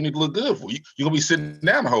 what do you need to look good for? You gonna be sitting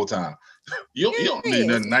down the whole time. You don't need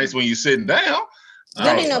nothing nice when you're sitting down.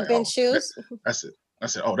 There ain't no bench shoes. I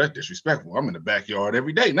said, oh, that's disrespectful. I'm in the backyard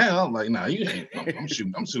every day now. I'm like, nah, you ain't. I'm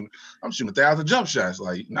shooting 1,000 jump shots.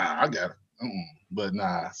 Like, nah, I got it. But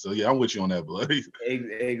nah. So yeah, I'm with you on that, blood.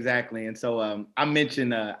 Exactly. And so I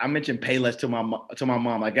mentioned Payless to my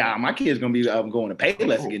mom. Like, my kid's gonna be going to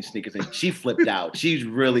Payless getting sneakers, and she flipped out. She's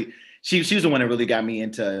the one that really got me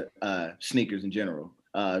into sneakers in general,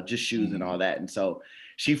 just shoes and all that. And so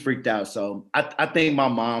she freaked out. So I think my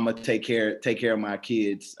mom will take care of my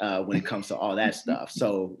kids when it comes to all that stuff.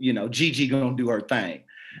 So Gigi gonna do her thing.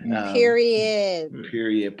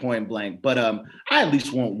 Period. Point blank. But I at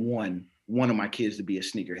least want one of my kids to be a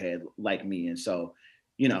sneakerhead like me. And so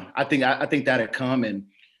I think that'll come, and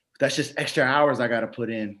that's just extra hours I got to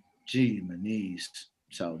put in. Gee, my knees.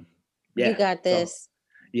 So yeah, You got this. So,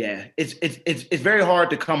 yeah, it's very hard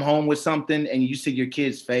to come home with something and you see your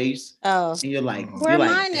kid's face. Oh, and you're like, where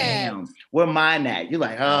mine damn, where mine at? You're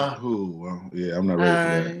like, well, yeah, I'm not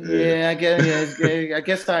ready for that. Yeah,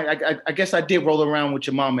 I guess I did roll around with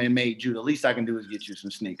your mama and made you. The least I can do is get you some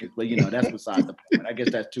sneakers. But that's beside the point. I guess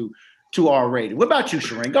that's too R-rated. What about you,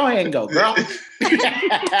 Shireen? Go ahead and go, girl.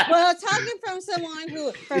 well, talking from someone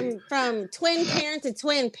who from twin parent to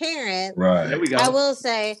twin parent, Right. There we go. I will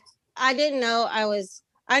say I didn't know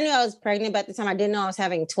I I knew I was pregnant, but at the time I didn't know I was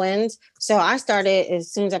having twins. So I started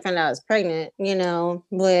as soon as I found out I was pregnant,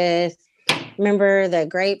 with remember the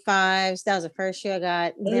Grape Fives. That was the first shoe I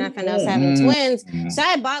got. Then I found out I was having twins. So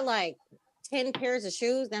I bought like 10 pairs of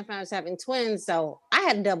shoes. Then I found out I was having twins. So I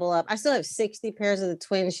had to double up. I still have 60 pairs of the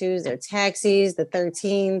twin shoes. They're taxis, the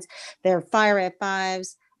 13s, they're Fire Red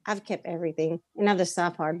 5s. I've kept everything. And I have the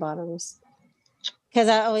soft hard bottoms. Because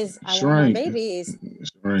I want more babies.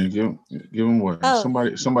 Give them what?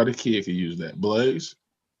 Oh. Somebody kid could use that. Blaze?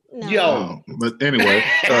 No. Yo. But anyway.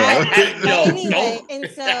 And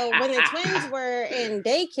so when the twins were in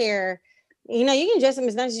daycare, you can dress them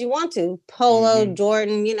as nice as you want to. Polo,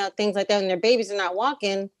 Jordan, things like that. When their babies are not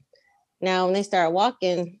walking. Now, when they start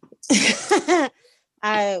walking,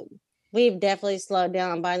 we've definitely slowed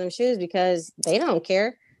down on buying them shoes because they don't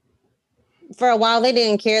care. For a while, they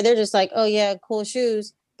didn't care. They're just like, oh, yeah, cool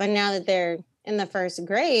shoes. But now that they're in the first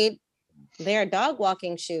grade, they're dog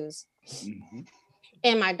walking shoes. Mm-hmm.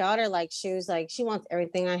 And my daughter likes shoes. Like, she wants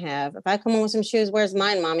everything I have. If I come home with some shoes, where's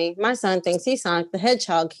mine, mommy? My son thinks he's Sonic the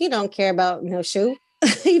Hedgehog. He don't care about no shoe.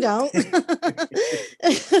 He don't.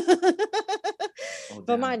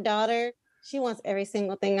 But my daughter, she wants every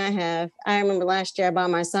single thing I have. I remember last year I bought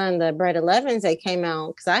my son the Bred 11s. They came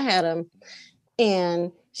out because I had them.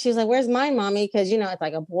 And she was like, where's mine, mommy? Because, it's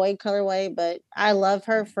like a boy colorway. But I love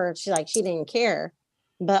her she didn't care.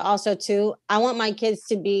 But also, too, I want my kids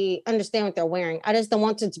to understand what they're wearing. I just don't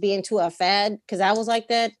want it to be into a fad because I was like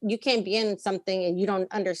that. You can't be in something and you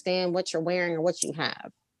don't understand what you're wearing or what you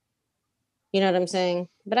have. You know what I'm saying?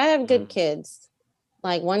 But I have good kids.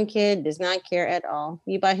 Like, one kid does not care at all.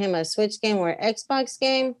 You buy him a Switch game or an Xbox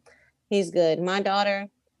game, he's good. My daughter,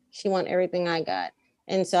 she wants everything I got.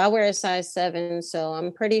 And so I wear a size 7. So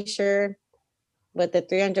I'm pretty sure with the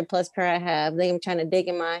 300 plus pair I have, I'm trying to dig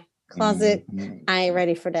in my closet. I ain't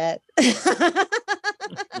ready for that.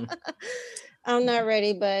 I'm not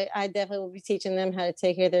ready, but I definitely will be teaching them how to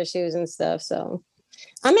take care of their shoes and stuff. So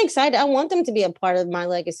I'm excited. I want them to be a part of my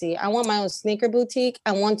legacy. I want my own sneaker boutique.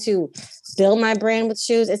 I want to build my brand with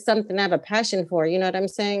shoes. It's something I have a passion for. You know what I'm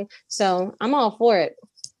saying? So I'm all for it.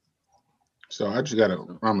 So I just got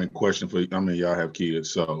a question for you. Y'all have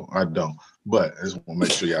kids, so I don't. But I just want to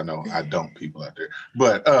make sure y'all know I don't, people out there.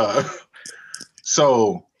 But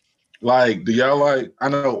so like, do y'all like? I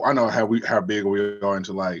know how big we are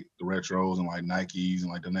into like the retros and like Nikes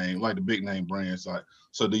and like the big name brands. Like,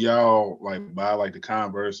 so do y'all like buy like the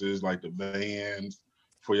Converses, like the Vans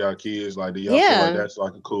for y'all kids? Like, do y'all feel like that's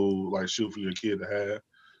like a cool like shoe for your kid to have?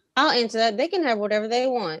 I'll answer that. They can have whatever they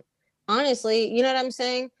want. Honestly, you know what I'm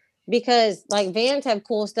saying? Because like Vans have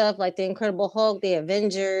cool stuff like the Incredible Hulk, the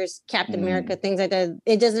Avengers, Captain America, things like that.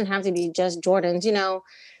 It doesn't have to be just Jordans,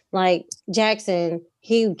 like Jackson,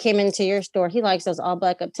 he came into your store. He likes those all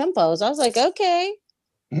black up tempos. I was like, okay.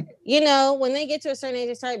 When they get to a certain age,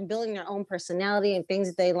 they start building their own personality and things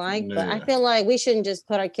that they like. Yeah. But I feel like we shouldn't just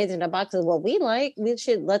put our kids in a box of what we like. We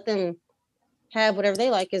should let them have whatever they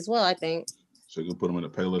like as well, I think. So you can put them in a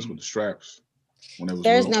Payless with the straps.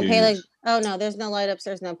 There's no Payless. Oh no, there's no light ups.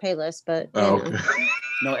 There's no Payless, but okay.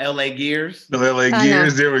 No LA Gears. No LA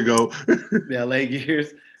Gears. No. There we go. The LA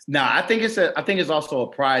Gears. No, I think it's also a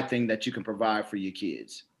pride thing that you can provide for your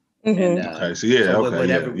kids. Mm-hmm. And, okay. So yeah. So okay.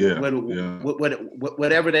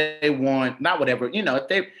 Whatever they want, not whatever.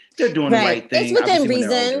 If they're doing the right thing. It's within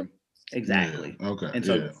reason. Exactly. Yeah. Okay. And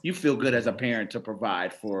so you feel good as a parent to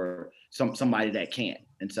provide for somebody that can't.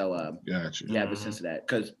 And so gotcha. You have a sense of that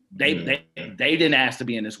because they didn't ask to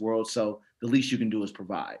be in this world. So the least you can do is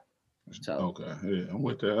provide. So okay. Yeah, I'm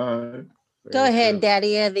with that. All right. Go ahead,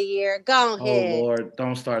 Daddy of the Year. Go ahead. Oh Lord,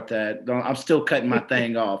 don't start that. I'm still cutting my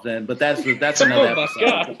thing off then, but that's another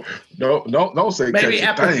episode. Don't say cut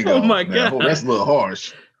your thing off. Oh my God. That's a little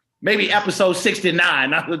harsh. Maybe episode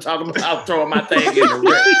 69. I'm talking about throwing my thing in the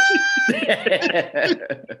ring.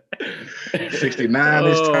 69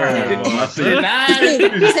 is time.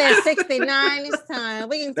 69. He said 69 is time.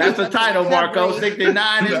 We can. That's the title, Marco.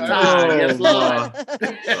 69 is time. Yes, Lord.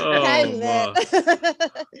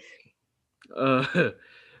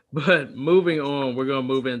 But moving on, we're gonna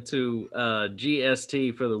move into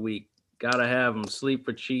GST for the week. Gotta have them sleep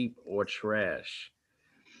for cheap or trash.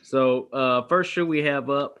 So first shoe we have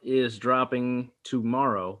up is dropping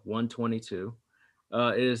tomorrow, 1/22.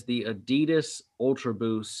 It is the Adidas Ultra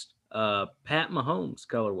Boost Pat Mahomes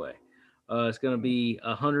colorway. It's gonna be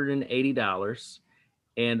 $180,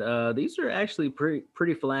 and these are actually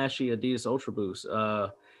pretty flashy Adidas Ultra Boost.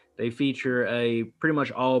 They feature a pretty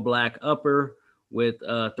much all black upper with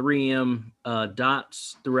 3M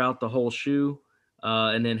dots throughout the whole shoe,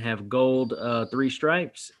 and then have gold 3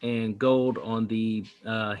 stripes and gold on the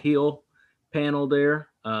heel panel there.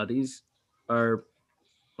 These are,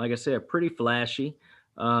 like I said, pretty flashy.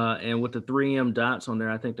 And with the 3M dots on there,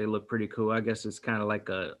 I think they look pretty cool. I guess it's kind of like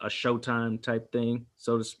a Showtime type thing,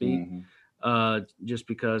 so to speak. Mhm. Just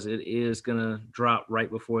because it is gonna drop right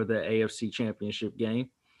before the AFC Championship game.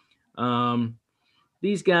 Um,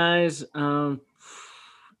 these guys, Adidas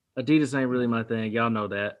ain't really my thing. Y'all know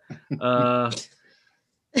that. I'm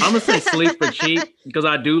gonna say sleep for cheap because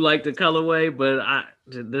I do like the colorway, but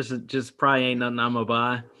this is just probably ain't nothing I'm gonna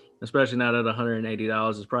buy, especially not at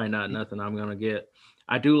 $180. It's probably not nothing I'm gonna get.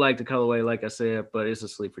 I do like the colorway, like I said, but it's a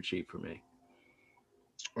sleep for cheap for me.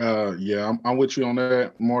 Yeah, I'm with you on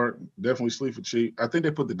that. More definitely sleep for cheap. I think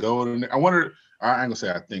they put the gold in there. I wonder. I ain't gonna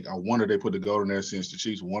say I think. I wonder they put the gold in there since the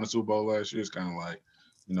Chiefs won the Super Bowl last year. It's kind of like,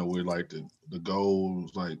 we're like the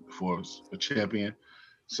gold like for a champion.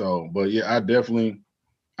 So, but yeah,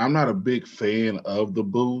 I'm not a big fan of the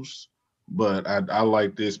boost, but I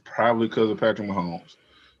like this probably because of Patrick Mahomes.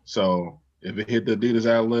 So if it hit the Adidas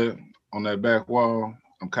outlet on that back wall,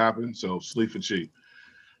 I'm copping. So sleep for cheap.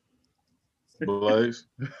 Blaze.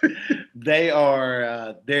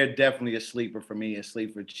 They're definitely a sleeper for me, a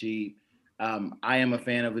sleeper cheap. I am a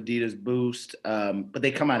fan of Adidas Boost, but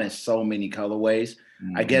they come out in so many colorways.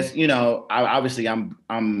 Mm-hmm. I guess, obviously I'm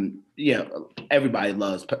everybody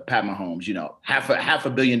loves Pat Mahomes, half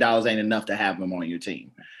 $500 million ain't enough to have him on your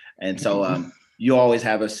team. And so you always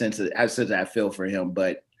have a sense of that feel for him,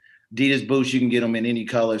 but Adidas Boost, you can get them in any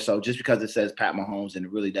color. So just because it says Pat Mahomes, and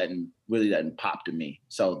it really doesn't pop to me.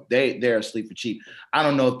 So they're a sleeper cheap. I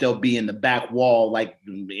don't know if they'll be in the back wall like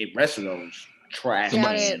the rest of those trash.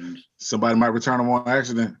 Somebody might return them on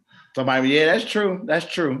accident. Yeah, that's true. That's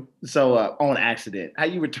true. So on accident, how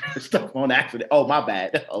you return stuff on accident? Oh, my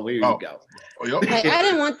bad. Oh, here you go. Like, I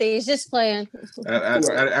didn't want these. Just playing. I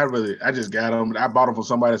just got them. I bought them for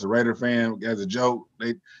somebody that's a Raider fan as a joke.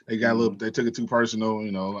 They got a little. They took it too personal.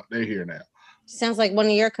 They're here now. Sounds like one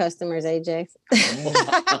of your customers, AJ.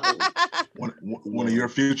 one of your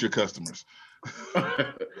future customers.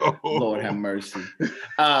 Lord have mercy.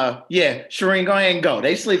 Yeah, Shireen, go ahead and go.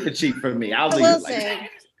 They sleep for cheap for me. I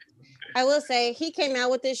will say he came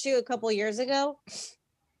out with this shoe a couple years ago,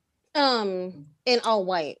 in all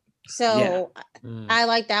white. So I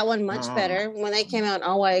like that one much better when they came out in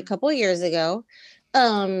all white a couple years ago.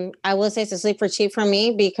 I will say it's a sleep for cheap for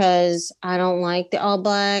me because I don't like the all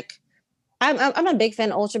black. I'm a big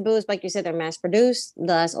fan of Ultra Boost. Like you said, they're mass produced.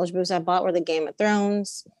 The last Ultra Boost I bought were the Game of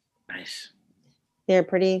Thrones. Nice. They're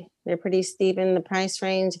pretty steep in the price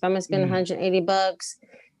range. If I'm gonna spend $180,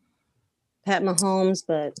 Pat Mahomes,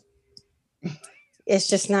 but it's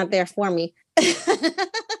just not there for me.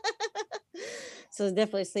 So it's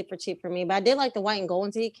definitely sleep for cheap for me. But I did like the white and gold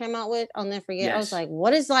ones he came out with. I'll never forget. Yes. I was like,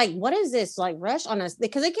 what is this like rush on us?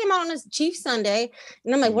 Because it came out on a Chiefs Sunday.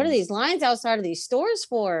 And I'm like, what are these lines outside of these stores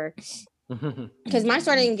for? Because my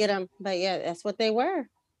store didn't get them. But yeah, that's what they were.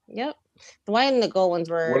 Yep. The white and the gold ones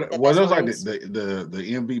were the best those ones. Like the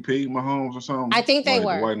MVP Mahomes or something? I think they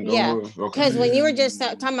were. The white and gold. Yeah. Because when you were just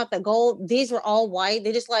talking about the gold, these were all white.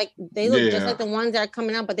 They look just like the ones that are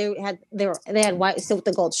coming out, but they had white still with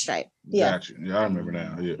the gold stripe. Yeah. Gotcha. Yeah, I remember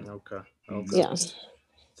now. Yeah. Okay. Yeah.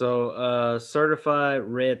 So certified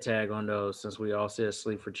red tag on those, since we all said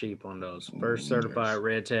sleep for cheap on those. First certified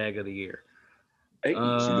red tag of the year. Hey.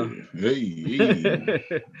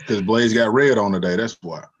 Because Blaze got red on today. That's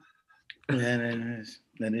why. Yeah,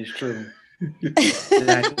 that is true.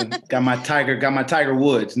 Exactly. Got my Tiger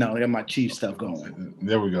Woods. No, I got my Chief stuff going.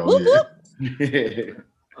 There we go. Yeah.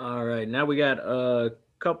 All right, now we got a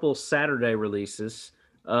couple Saturday releases.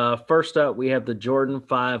 First up, we have the Jordan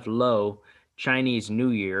 5 Low Chinese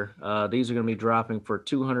New Year. These are going to be dropping for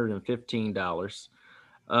 $215.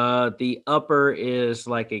 The upper is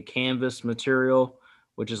like a canvas material,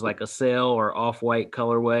 which is like a sail or off-white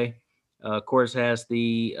colorway. Of course, has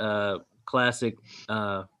the classic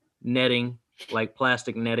netting, like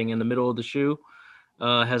plastic netting in the middle of the shoe.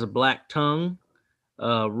 Has a black tongue,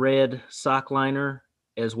 red sock liner,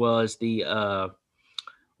 as well as the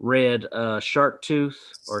red shark tooth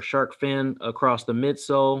or shark fin across the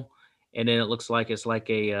midsole. And then it looks like it's like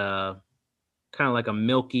a kind of like a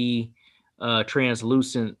milky,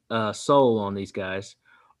 translucent sole on these guys.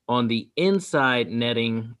 On the inside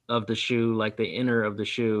netting of the shoe, like the inner of the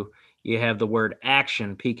shoe, you have the word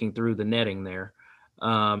action peeking through the netting there.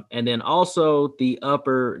 And then also the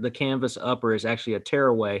canvas upper is actually a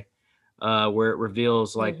tearaway where it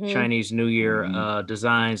reveals like Chinese New Year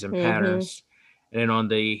designs and patterns. And then on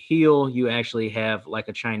the heel, you actually have like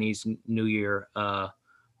a Chinese New Year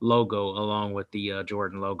logo along with the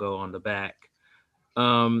Jordan logo on the back.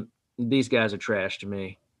 These guys are trash to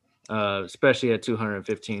me, especially at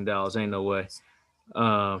 $215. Ain't no way.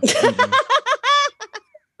 Mm-mm.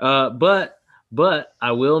 But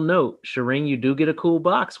I will note, Shireen, you do get a cool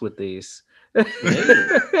box with these. See?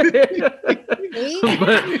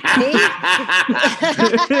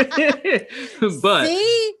 but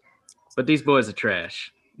See? but these boys are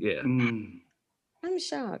trash. Yeah. I'm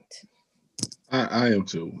shocked. I am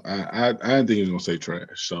too. I didn't think he was gonna say trash.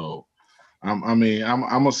 So I'm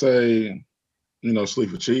gonna say, sleep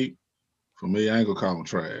for cheap. For me, I ain't gonna call them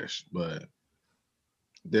trash, but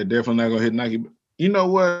they're definitely not gonna hit Nike. You know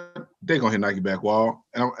what? They're gonna hit Nike back wall,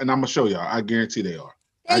 and I'm gonna show y'all. I guarantee they are.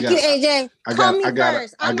 Thank you, AJ. Call me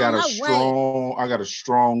first. I got a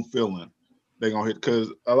strong feeling they're gonna hit,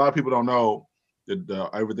 because a lot of people don't know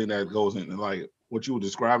everything that goes in, like what you were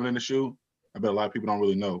describing in the shoe. I bet a lot of people don't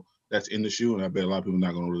really know that's in the shoe, and I bet a lot of people are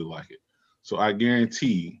not gonna really like it. So I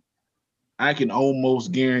can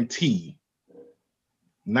almost guarantee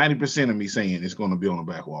 90% of me saying it's gonna be on the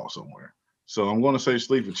back wall somewhere. So I'm gonna say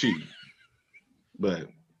sleep for cheap, but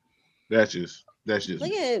that's just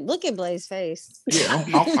look at Blaze's face. Yeah,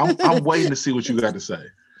 I'm waiting to see what you got to say.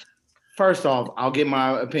 First off, I'll get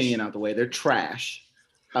my opinion out the way. They're trash.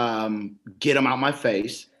 Get them out my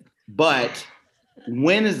face. But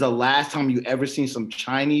when is the last time you ever seen some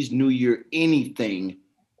Chinese New Year anything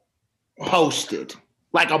posted?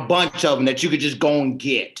 Like a bunch of them that you could just go and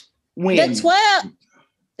get. When? The 12.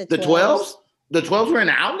 The 12s? The 12s were in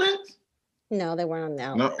the outlets? No, they weren't on the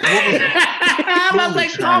outlet. No, I was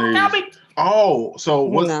like, tell me. Oh, so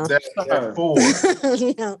what's that 4?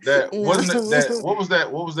 No, wasn't that what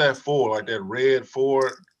was that 4? Like that red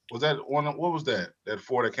 4? Was that one? What was that? That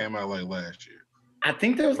 4 that came out like last year? I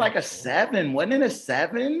think there was like a 7. Wasn't it a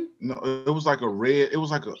 7? No, it was like a red. It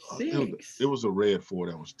was like a 6. It was a red 4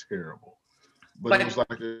 that was terrible. But it was like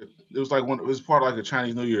it was part of like a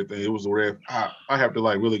Chinese New Year thing. It was a red. I have to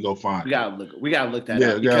like really go find. We gotta look that up.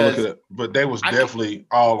 Yeah, gotta look at it. But they was definitely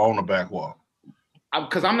all on the back wall.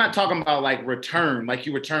 Because I'm not talking about like return, like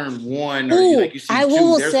you return one or like you see I two.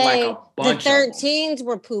 will There's say like a bunch the 13s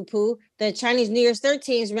were poo poo. The Chinese New Year's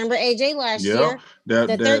 13s. Remember AJ last year? The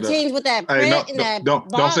 13s with that print and that don't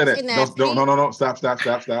box say that. and that No. Stop.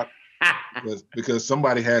 because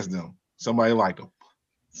somebody has them. Somebody like them.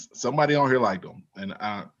 Somebody on here like them. And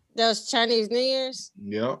those Chinese New Year's.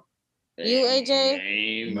 Yep. You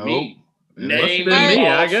AJ? No. It must have been me,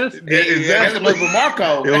 I guess. Exactly. It was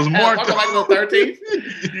Marco. It was Marco. Like the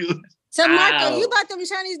 13th. So Marco, you bought them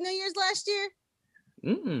Chinese New Year's last year?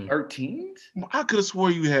 13s? I could have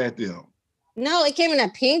swore you had them. No, it came in a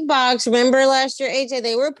pink box. Remember last year, AJ?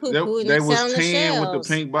 They were poo poo. They was 10 with the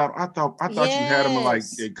pink bottle. I thought you had them in like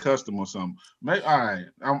a custom or something. Maybe, all right,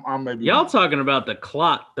 I'm maybe y'all talking about the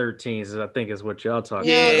clot 13s. I think is what y'all talking.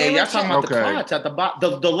 Yeah, y'all talking about the clots at the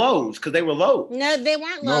bottom, the lows, because they were low. No, they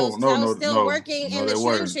weren't lows. I was still working in the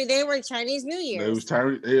shoe industry. They were Chinese New Year's.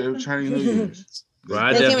 They were Chinese New Year's. Well,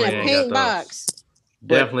 I they definitely came in a pink box.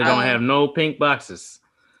 Definitely don't have no pink boxes.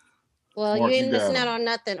 Well, Mark, you ain't missing out on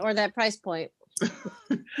nothing or that price point.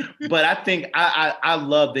 But I think I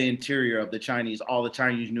love the interior of the Chinese, all the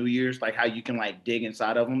Chinese New Year's, like how you can like dig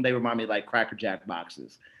inside of them. They remind me of like Cracker Jack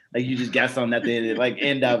boxes. Like you just got something at the end, like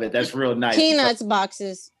end of it. That's real nice. Peanuts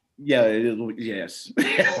boxes. Yeah, yes.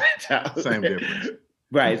 Same difference.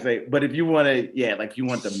 Right. But if you want to, like you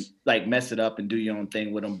want to like mess it up and do your own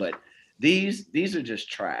thing with them, but these are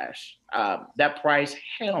just trash. That price,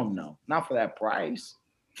 hell no, not for that price.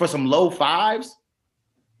 For some low 5s,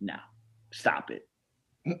 no. Stop it.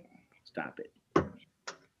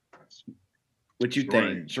 What you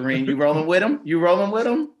think, Shireen? You rolling with him? Yeah,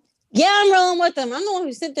 I'm rolling with them. I'm the one who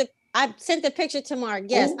I sent the picture to Mark.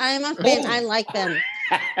 Yes, I am a fan. I like them.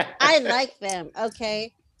 I like them.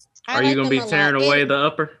 Okay. Are you gonna be tearing away the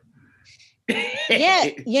upper? Yeah,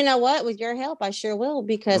 you know what? With your help, I sure will,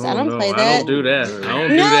 because I don't play that. I don't do that. I don't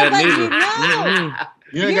do that neither.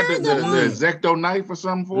 You ain't got the X-Acto knife or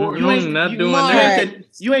something for it? You ain't not doing that.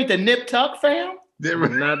 You ain't the nip tuck fam?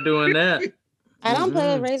 I'm not doing that. I don't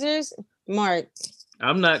play with razors. Mark.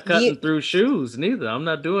 I'm not cutting through shoes neither. I'm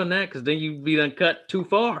not doing that because then you be done cut too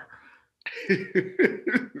far.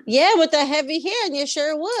 Yeah, with a heavy hand, you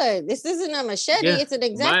sure would. This isn't a machete, it's an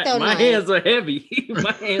X-Acto knife. My hands are heavy.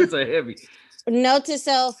 My hands are heavy. Note to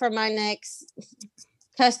self for my next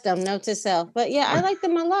custom, note to self. But yeah, I like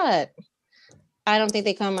them a lot. I don't think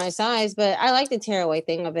they come my size, but I like the tearaway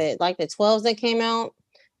thing of it. Like the 12s that came out,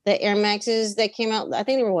 the Air Maxes that came out. I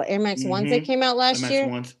think they were Air Max 1s that came out last year.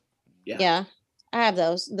 Ones. Yeah. I have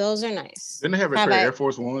those. Those are nice. Didn't they have a pair of Air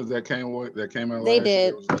Force Ones that came out they last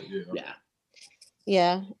did. year?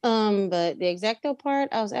 Yeah. But the X-Acto part,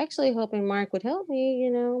 I was actually hoping Mark would help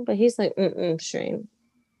me, but he's like, Shireen.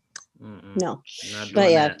 No. Not doing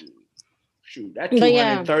but yeah. That. Shoot, that But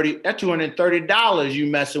yeah. $230 you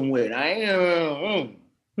messing with. I ain't.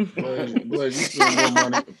 Blaze, you spend more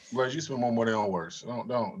money. Blaze, you spend more money on worse.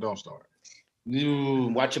 Don't start. You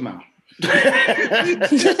watch your mouth.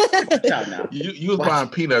 You was buying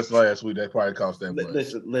peanuts last week. That probably cost that much.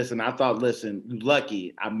 Listen.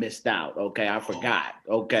 Lucky I missed out. Okay, I forgot.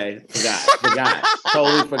 Okay, forgot.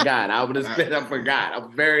 Totally forgot. I would have spent. I forgot.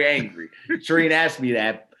 I'm very angry. Shereen asked me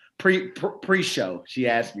that pre-show. She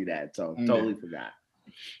asked me that, so totally forgot.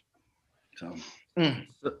 So I'll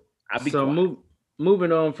be quiet.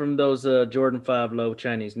 Moving on from those Jordan 5 Low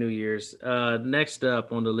Chinese New Year's. Next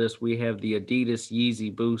up on the list, we have the Adidas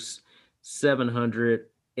Yeezy Boost 700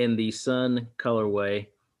 in the Sun colorway.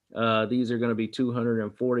 These are going to be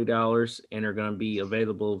 $240 and are going to be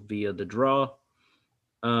available via the draw.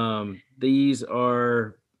 These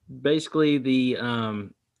are basically the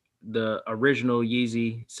original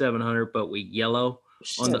Yeezy 700, but with yellow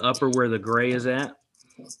on the upper where the gray is at.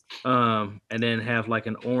 And then have like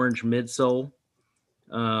an orange midsole.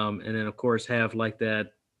 And then of course have like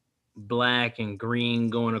that black and green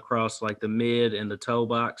going across like the mid and the toe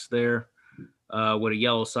box there, with a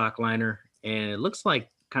yellow sock liner, and it looks like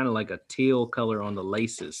kind of like a teal color on the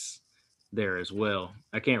laces there as well.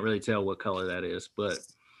 I can't really tell what color that is, but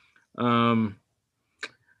I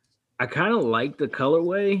kind of like the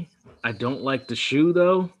colorway. I don't like the shoe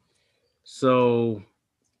though, so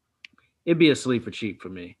it'd be a sleep for cheap for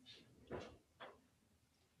me.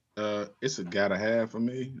 It's a gotta have for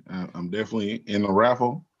me. I'm definitely in the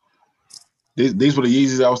raffle. These were the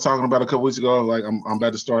Yeezys I was talking about a couple weeks ago. Like I'm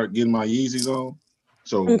about to start getting my Yeezys on.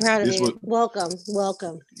 So I'm proud of you. Welcome.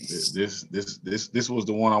 This was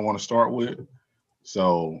the one I want to start with.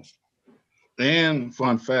 So, and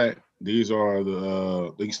fun fact, these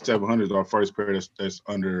 700s are first pair that's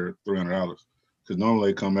under $300, because normally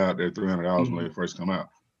they come out they're $300 when they first come out.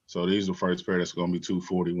 So these are the first pair that's going to be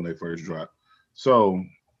 $240 when they first drop. So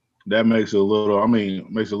that makes it a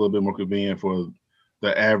little bit more convenient for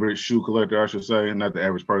the average shoe collector, I should say, not the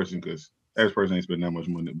average person, because average person ain't spending that much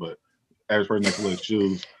money, but average person that collects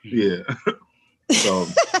shoes, yeah. So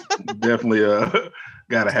definitely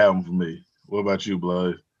gotta have them for me. What about you,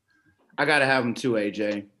 Blood? I gotta have them too,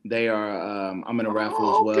 AJ. They are. I'm in a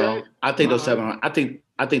raffle as well. Okay. I think those 700. I think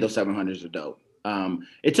those 700s are dope.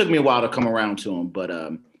 It took me a while to come around to them, but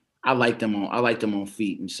I like them on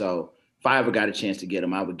feet, and so if I ever got a chance to get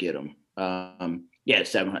them, I would get them.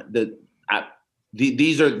 700.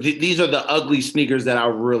 These are the ugly sneakers that I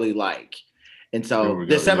really like, and so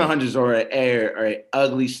the 700s are an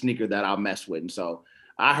ugly sneaker that I'll mess with, and so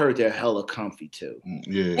I heard they're hella comfy too.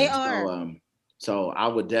 Yeah, they are. So I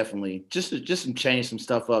would definitely just change some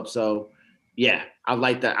stuff up. So yeah, I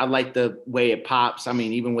like that. I like the way it pops. I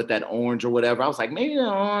mean, even with that orange or whatever, I was like, maybe,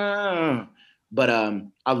 but I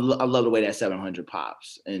love the way that 700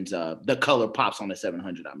 pops, and the color pops on the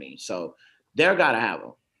 700. I mean, so they're gotta have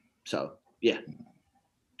them. So yeah,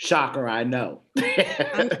 shocker, I know.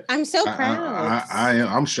 I'm so proud.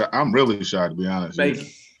 I'm shocked. I'm really shocked, to be honest.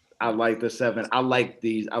 I like the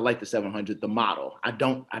 700, the model.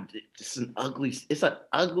 It's an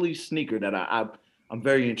ugly sneaker that I'm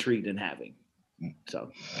very intrigued in having. So.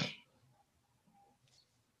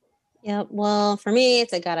 Yeah, well, for me,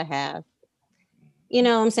 it's a gotta have. You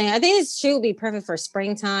know what I'm saying? I think this shoe would be perfect for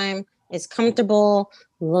springtime. It's comfortable,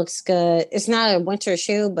 looks good. It's not a winter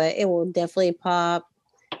shoe, but it will definitely pop.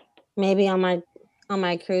 Maybe on my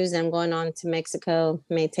cruise I'm going on to Mexico,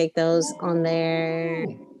 may take those on there.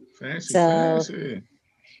 Fancy.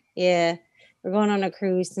 Yeah, we're going on a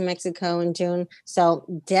cruise to Mexico in June. So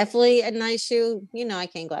definitely a nice shoe. You know, I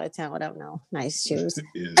can't go out of town without no nice shoes.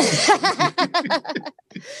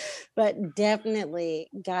 But definitely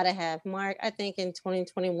gotta have. Mark, I think in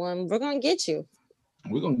 2021, we're going to get you.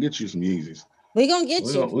 We're going to get you some Yeezys. We're going to get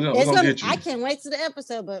you. We're gonna get you. I can't wait to the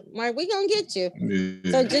episode, but Mark, we're going to get you.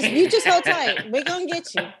 Yeah. So just hold tight. We're going to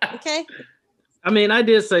get you. Okay? I mean, I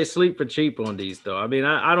did say sleep for cheap on these, though. I mean,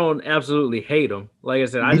 I don't absolutely hate them. Like I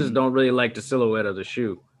said, I just don't really like the silhouette of the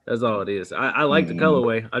shoe. That's all it is. I like the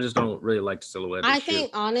colorway. I just don't really like the silhouette of the shoe. I think,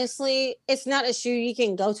 honestly, it's not a shoe you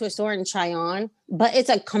can go to a store and try on, but it's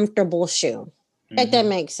a comfortable shoe, if that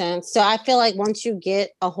makes sense. So I feel like once you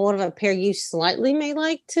get a hold of a pair you slightly may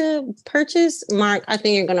like to purchase, Mark, I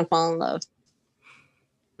think you're going to fall in love.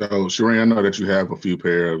 So, Shereen, I know that you have a few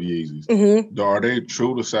pair of Yeezys. Mm-hmm. Are they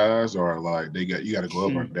true to size, or like you got to go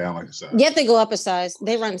up or down like a size? You have to go up a size.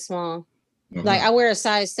 They run small. Like I wear a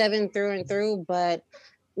size 7 through and through, but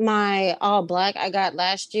my all black I got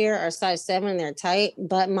last year are size 7. They're tight,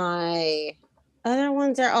 but my other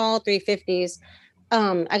ones are all 350s.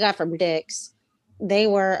 I got from Dick's. they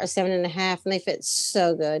were a 7.5, and they fit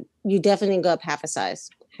so good. You definitely need to go up half a size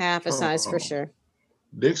for Oh. sure.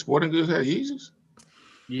 Dick's Sporting Goods had Yeezys?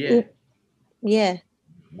 Yeah. Yeah,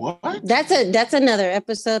 What? that's another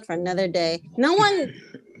episode for another day. No one,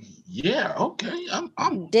 Yeah, okay.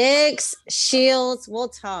 I'm Dick's, Shields, we'll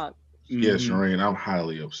talk. Yeah, Mhm. Shireen, I'm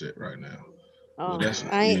highly upset right now. Oh,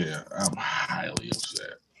 I'm highly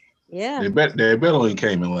upset. yeah. They bet only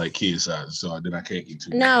came in like kid sizes, so then I can't get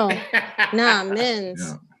too No, nah,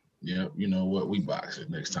 men's. Yeah, you know what? We box it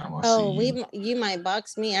next time I Oh, see you. you might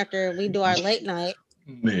box me after we do our late night.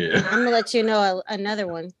 Yeah. I'm gonna let you know another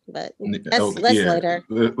one, but that's Okay, later.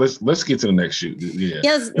 Let's get to the next shoot. Yeah.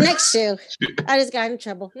 Yes, next shoe. I just got in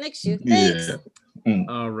trouble. Next shoe. Thanks. Yeah.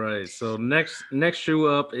 All right. So next shoe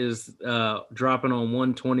up is dropping on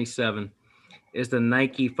 127. It's the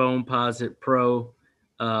Nike Foamposite Pro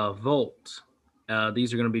Volt.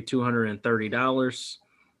 These are going to be $230.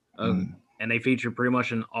 And they feature pretty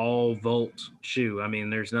much an all Volt shoe. I mean,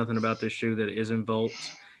 there's nothing about this shoe that isn't Volt,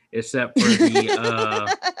 except for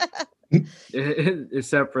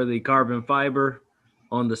the carbon fiber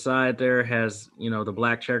on the side. There has the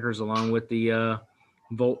black checkers along with the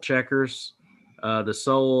Volt checkers. The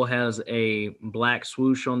sole has a black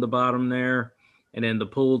swoosh on the bottom there, and then the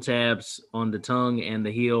pull tabs on the tongue and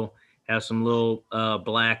the heel have some little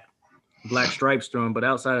black stripes through them. But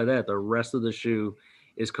outside of that, the rest of the shoe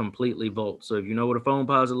is completely Volt. So if you know what a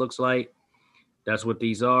Foamposite looks like, that's what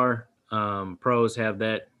these are. Pros have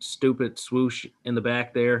that stupid swoosh in the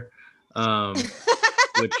back there,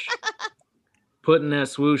 which putting that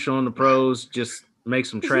swoosh on the Pros just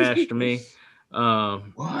makes them trash to me.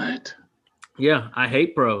 What? Yeah, I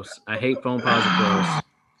hate Pros. I hate Foamposite Pros.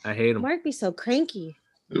 I hate them. Mark be so cranky.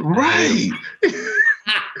 Right.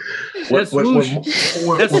 That swoosh.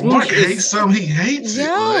 When Mark hates something, he hates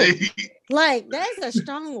it. Like that's a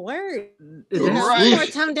strong word. Right. More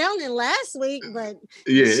toned down than last week, but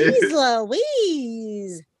Yeah. jeez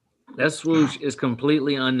Louise. That swoosh is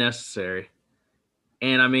completely unnecessary.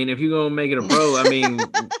 And I mean, if you're gonna make it a Pro, I mean,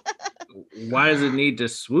 why does it need to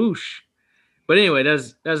swoosh? But anyway,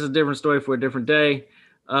 that's a different story for a different day.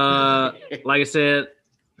 Like I said,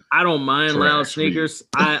 I don't mind loud sneakers.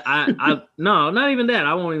 I no, not even that.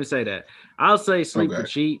 I won't even say that. I'll say sleep for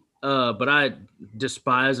cheap. But I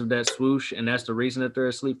despise of that swoosh, and that's the reason that they're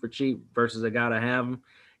asleep for cheap versus I gotta have them.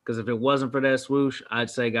 Because if it wasn't for that swoosh, I'd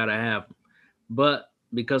say gotta have them. But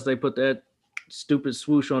because they put that stupid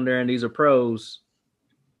swoosh on there and these are Pros,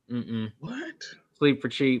 what? Sleep for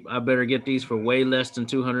cheap. I better get these for way less than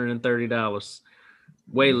 $230.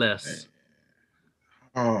 Way less.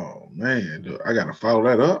 Oh man, dude, I gotta follow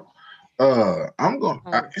that up.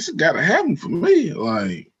 It's gotta happen for me.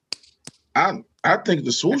 Like I think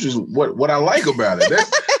the swoosh is what I like about it.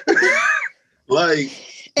 That's like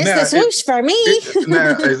it's the swoosh for me.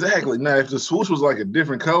 Exactly. Now, if the swoosh was like a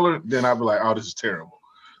different color, then I'd be like, oh, this is terrible.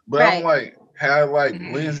 But I'm like, how it like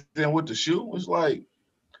blends in with the shoe. It's like,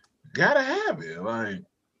 gotta have it. Like,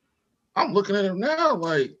 I'm looking at it now,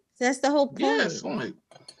 like that's the whole point. Yes, like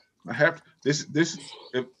I have this.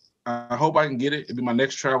 If I hope I can get it. It'll be my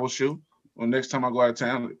next travel shoe. Or next time I go out of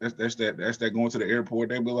town, that's that going to the airport.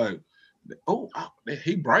 They'll be like, oh,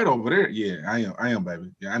 he bright over there. Yeah, I am,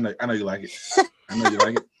 baby. Yeah, I know you like it. I know you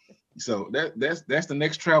like it. So that's the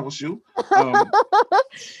next travel shoe.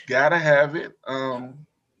 Gotta have it.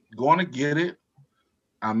 Going to get it.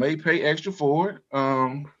 I may pay extra for it.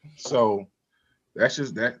 So that's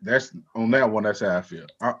just that's on that one. That's how I feel.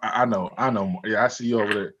 I know. Yeah, I see you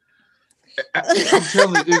over there.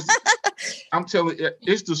 I'm telling you,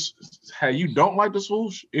 it's the how you don't like the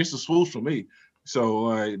swoosh. It's the swoosh for me. So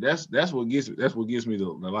like that's what gets me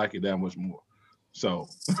to like it that much more. So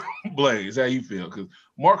Blaze, how you feel? Because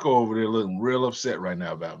Marco over there looking real upset right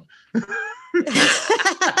now about me.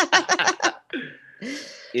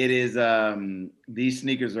 It is these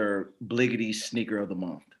sneakers are Bliggity's sneaker of the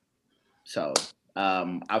month. So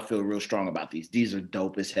I feel real strong about these. These are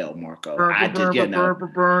dope as hell, Marco.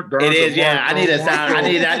 It is, yeah. I need a sound. I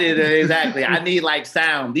need exactly. I need like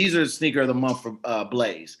sound. These are sneaker of the month for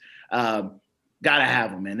Blaze. Gotta have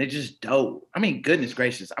them, man. They're just dope. I mean, goodness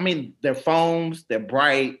gracious. I mean, they're foams, they're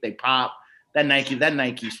bright, they pop. That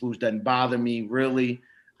Nike swoosh doesn't bother me really.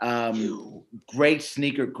 Great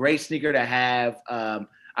sneaker to have.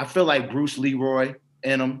 I feel like Bruce Leroy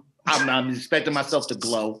in them. I'm expecting myself to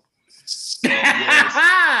glow. Yes.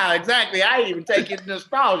 Exactly. I even take it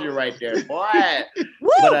nostalgia right there, boy.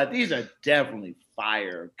 But these are definitely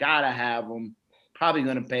fire. Gotta have them. Probably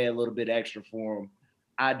gonna pay a little bit extra for them.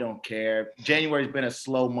 I don't care. January's been a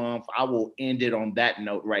slow month. I will end it on that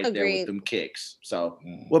note right there with them kicks. So,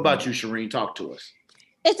 what about you, Shireen? Talk to us.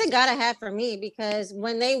 It's a gotta have for me because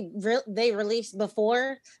when they released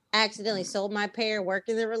before, I accidentally sold my pair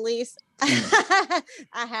working the release. I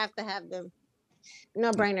have to have them.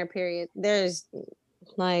 No brainer. Period. There's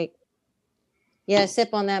like, yeah, sip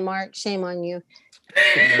on that, Mark. Shame on you.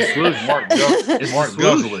 Mark It's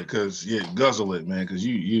guzzle it, guzzle it, man, because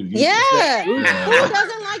you Yeah. Who Yeah.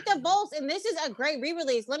 doesn't like the Volts? And this is a great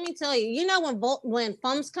re-release. Let me tell you. You know when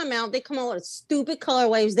Fums come out, they come out with stupid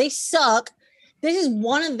colorways. They suck. This is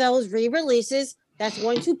one of those re-releases that's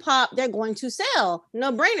going to pop. They're going to sell.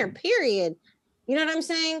 No brainer. Period. You know what I'm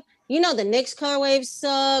saying? You know the Knicks colorways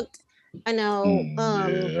sucked. I know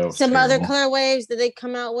that was some other terrible. colorways that they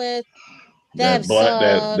come out with. That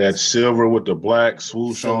black, that silver with the black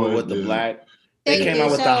swoosh on Silver it. with the black. Thank They came you.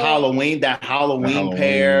 out with So- the Halloween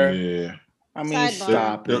pair. Yeah. I mean, Sidebar.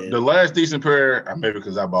 stop it. The last decent pair, maybe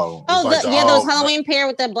because I bought them. Oh, It's like those Halloween pair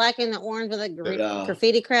with the black and the orange with the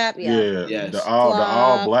graffiti crap. Yeah. Yeah, Yes. the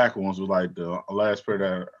all black ones was like the last pair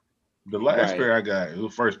that the last Right. pair I got. It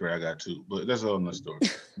was the first pair I got too, but that's another story.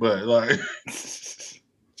 But like,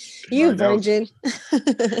 You like, that was- virgin.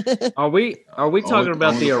 Are we talking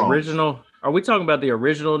about only the the phones. original? Are we talking about the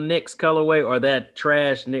original Knicks colorway or that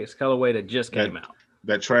trash Knicks colorway that just came out?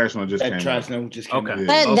 that trash one just That came trash out. note just came Okay. out.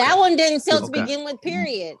 But Okay. that one didn't sell to Okay. begin with,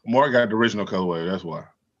 period. Mark got the original colorway. That's why.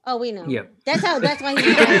 Oh, we know. Yeah. That's why he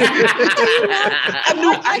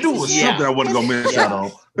I knew it was Yeah. something I wasn't gonna miss out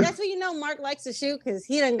on. That's what you know Mark likes to shoot because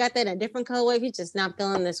he done got that in a different colorway. He's just not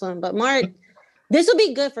feeling this one. But Mark, this will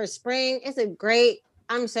be good for spring. It's a great.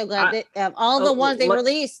 I'm so glad that of all the ones they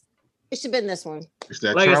released, it should have been this one. It's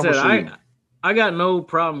that Like I travel said, shoe. I got no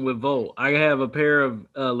problem with Volt. I have a pair of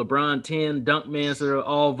LeBron 10 Dunkmans that are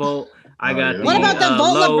all Volt. I got yeah. What about the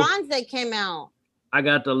Volt low, LeBrons that came out? I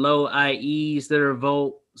got the low IEs that are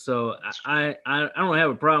Volt. So I don't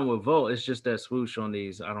have a problem with Volt. It's just that swoosh on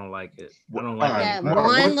these. I don't like it. I don't like That it.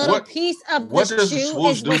 one little piece of what the does the shoe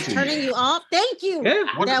swoosh is do what's to you? turning you off. Thank you. Yeah.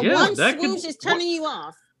 That yeah, one that could- swoosh is turning you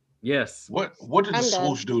off. Yes. What did the I'm done.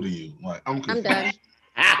 swoosh do to you? Like I'm confused. done.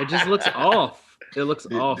 It just looks off. It looks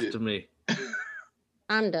off it- to me.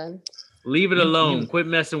 I'm done. Leave it alone. Quit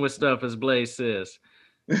messing with stuff, as Blaze says.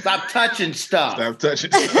 Stop touching stuff. Stop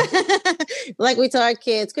touching. Like we tell our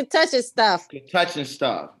kids, quit touching stuff. Quit touching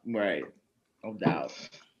stuff. Right. No doubt.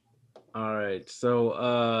 All right.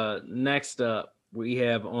 So next up, we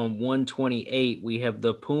have on 128, we have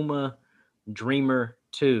the Puma Dreamer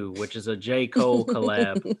 2, which is a J. Cole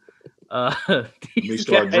collab. Me These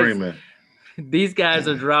start guys- dreaming. These guys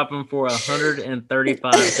are dropping for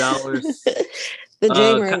 $135. The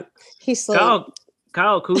dreamer. He's slow.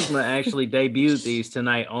 Kyle Kuzma actually debuted these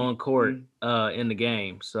tonight on court in the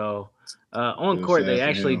game. So on Good court, sad they for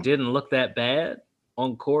actually him. didn't look that bad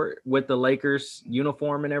on court with the Lakers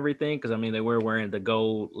uniform and everything. Because I mean, they were wearing the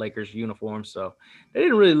gold Lakers uniform, so they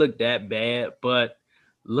didn't really look that bad. But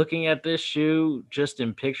looking at this shoe, just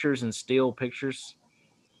in pictures and still pictures,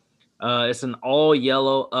 it's an all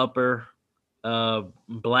yellow upper,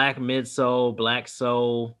 black midsole, black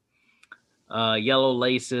sole, yellow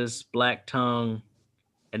laces, black tongue,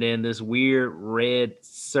 and then this weird red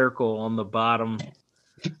circle on the bottom.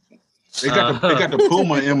 They got the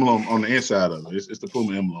Puma emblem on the inside of it. It's the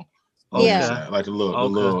Puma emblem. On Yeah. the inside. Like the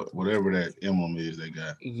little whatever that emblem is they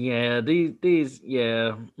got. Yeah, these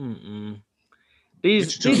yeah. These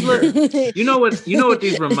It's too look, you know what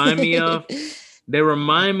these remind me of? They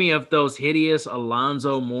remind me of those hideous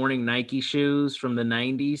Alonzo Mourning Nike shoes from the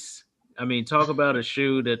 90s. I mean, talk about a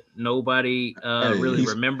shoe that nobody really he's-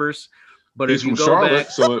 remembers. But He's if you from go Charlotte, back,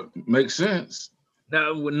 so it makes sense.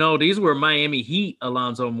 no, these were Miami Heat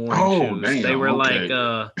Alonzo Mourning Oh, shoes. damn, They were okay.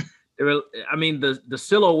 like they were. I mean, the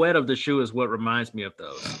silhouette of the shoe is what reminds me of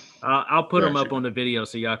those. I'll put them up Gotcha. on the video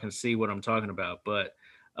so y'all can see what I'm talking about. But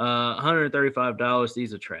 $135.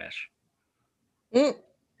 These are trash. Hey,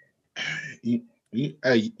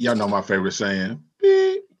 y'all know my favorite saying.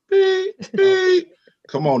 Beep, beep, beep.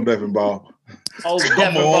 Come on, Devin Ball. Oh, Come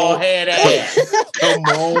Devin on. Ball head ass. Come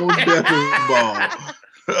on, Devin Ball.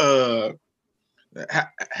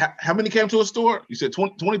 How many came to a store? You said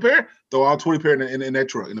 20 pair? Throw all 20 pair in that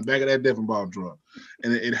truck, in the back of that Devin Ball truck.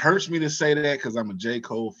 And it hurts me to say that because I'm a J.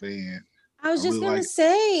 Cole fan. I was I just really gonna like-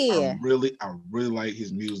 say. I really like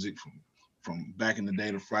his music from back in the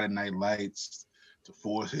day to Friday Night Lights to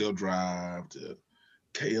Forest Hill Drive to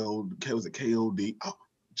KOD. Oh,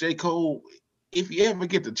 J. Cole, if you ever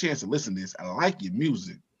get the chance to listen to this, I like your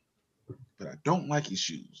music, but I don't like your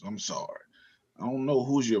shoes. I'm sorry. I don't know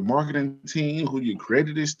who's your marketing team, who you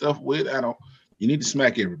created this stuff with. You need to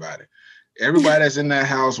smack everybody. everybody that's in that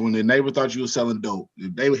house, when their neighbor thought you were selling dope,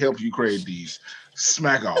 if they would help you create these,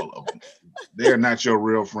 smack all of them. They're not your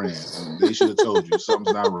real friends. And they should have told you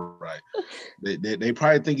something's not right. They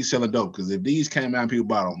probably think you're selling dope because if these came out and people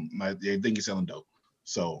bought them, like, they think you're selling dope.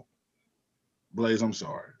 So, Blaze, I'm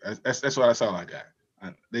sorry. That's all I got.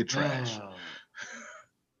 They trash. Oh.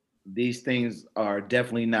 These things are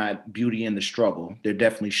definitely not beauty in the struggle. They're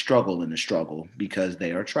definitely struggle in the struggle because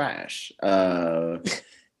they are trash. Yeah,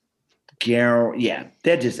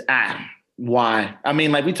 they're just why? I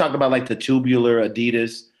mean, like we talked about, like the tubular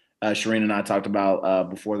Adidas. Shireen and I talked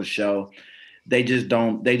about before the show. They just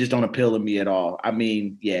don't appeal to me at all. I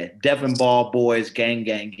mean, yeah, Devin Ball boys, gang.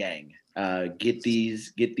 Get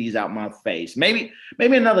these out my face. Maybe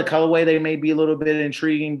another colorway they may be a little bit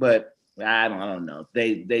intriguing, but I don't know.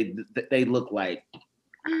 They look like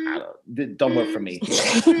don't work for me.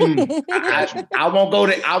 I won't go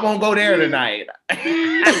there. I won't go there tonight.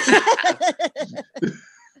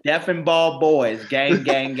 Deaf and Ball boys, gang.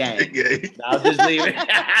 I'll just leave it.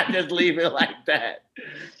 I'll just leave it like that.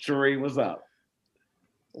 Sheree, what's up?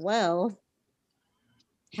 Well,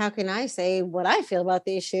 how can I say what I feel about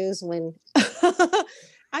these shoes when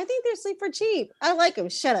I think they're sleep for cheap? I like them.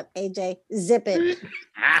 Shut up, AJ. Zip it.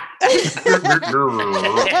 I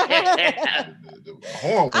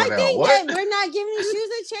think that we're not giving these shoes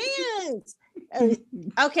a chance.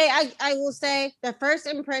 Okay, I will say the first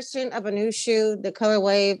impression of a new shoe, the color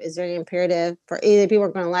wave, is very imperative for either people are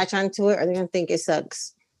going to latch onto it or they're going to think it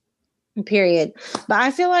sucks. Period. But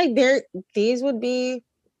I feel like these would be,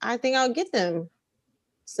 I think I'll get them.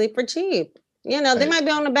 Sleep for cheap. You know, they might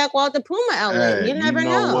be on the back wall at the Puma outlet. You never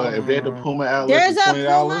know. What? If they're at the Puma outlet, there's a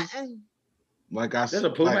Puma. Like I said,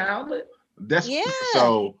 there's a Puma outlet. That's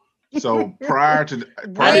so. prior to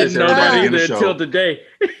everybody in the show, until today.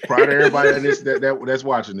 Prior to everybody that's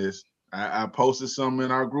watching this, I posted something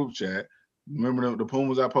in our group chat. Remember the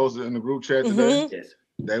Pumas I posted in the group chat today? Yes.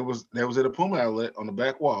 They was at a Puma outlet on the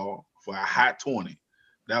back wall for a hot 20.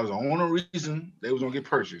 That was the only reason they was gonna get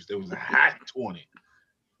purchased. There was a hot 20.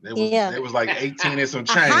 They was like 18 and some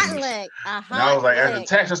change. And I was like, as a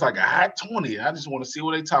tax, it's like a hot 20. I just want to see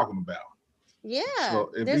what they talking about. Yeah.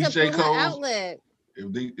 So if there's DJ a Puma Cole's outlet. If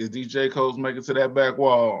DJ Cole's make it to that back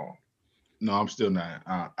wall, no, I'm still not.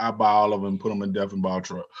 I buy all of them and put them in Deaf and Ball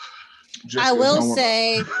truck. I will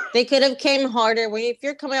say they could have came harder. If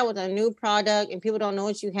you're coming out with a new product and people don't know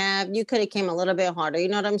what you have, you could have came a little bit harder. You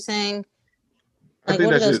know what I'm saying? Like, I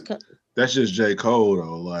think that's just J. Cole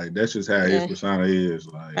though. Like that's just how his persona is.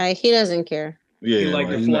 Like he doesn't care. Yeah, he like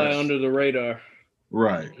to fly under the radar.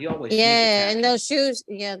 Right. He always and those shoes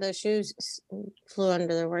flew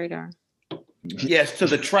under the radar. Yes, to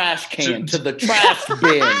the trash can, to the trash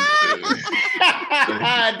bin.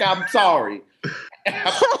 I'm sorry.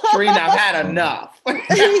 Trina, I've had enough.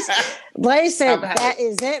 Blaze said that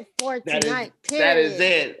is it for tonight. That is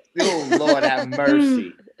it. Oh, Lord have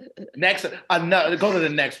mercy. Next, go to the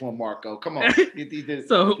next one, Marco. Come on.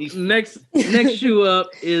 So next shoe up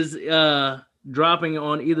is dropping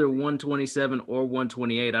on either 127 or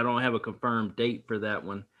 128. I don't have a confirmed date for that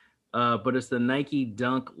one. But it's the Nike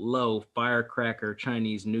Dunk Low Firecracker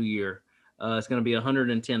Chinese New Year. It's going to be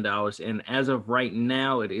 $110. And as of right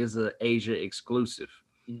now, it is an Asia exclusive.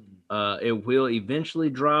 It will eventually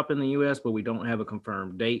drop in the US, but we don't have a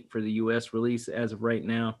confirmed date for the US release as of right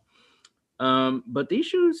now. But these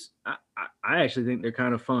shoes, I actually think they're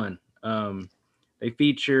kind of fun. They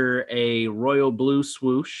feature a royal blue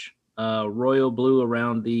swoosh, royal blue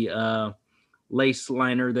around the lace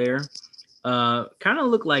liner there. Kind of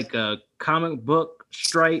look like a comic book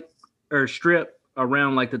stripe or strip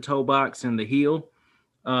around like the toe box and the heel.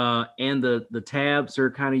 And the tabs are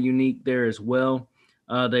kind of unique there as well.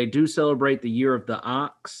 They do celebrate the year of the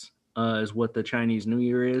ox, is what the Chinese New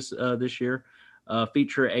Year is this year.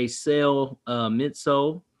 Feature a sail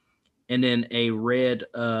midsole and then a red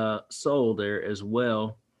sole there as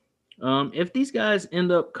well. If these guys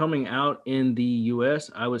end up coming out in the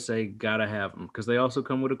US, I would say gotta have them because they also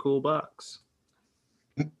come with a cool box.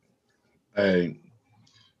 Hey,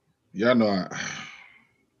 y'all know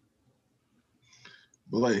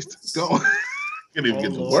Blaze, go. Can't even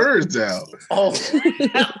get the words out. Oh,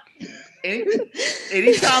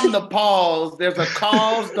 anytime the pause, there's a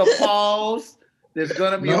cause. The pause. There's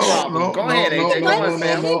gonna be a problem. Go ahead, AJ. Go on,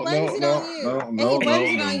 man. No.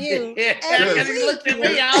 He looked at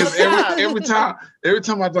me all the time. Every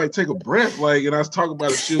time I like take a breath, like, and I was talking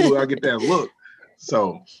about a shoe, I get that look.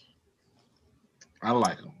 So I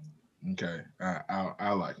like them. Okay,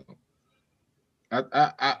 I like them.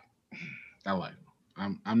 I like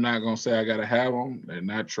them. I'm not gonna say I gotta have them. They're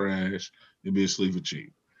not trash. They'll be asleep for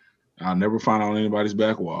cheap. I'll never find on anybody's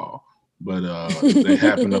back wall. But if they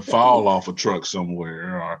happen to fall off a truck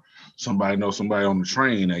somewhere, or somebody knows somebody on the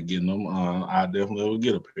train that getting them, I definitely will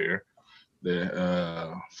get a pair.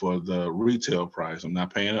 That for the retail price. I'm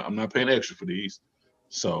not paying extra for these,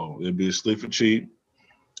 so it'd be a sleeper cheap.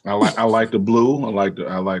 I like the blue. I like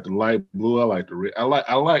the light blue. I like the red. I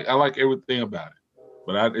like everything about it.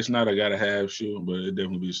 But it's not a gotta have shoe, but it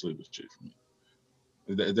definitely be a sleeper cheap for me.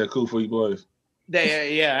 Is that cool for you boys?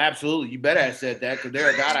 Yeah, absolutely. You better have said that because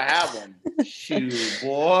they're gotta have them. Shoot,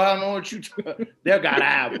 boy, I don't know what you. They're gotta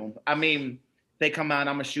have them. I mean, they come out.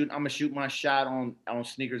 I'm gonna shoot my shot on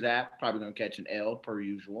Sneakers app. Probably gonna catch an L per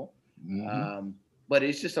usual. Mm-hmm. But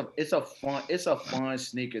it's a fun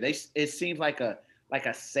sneaker. It seems like a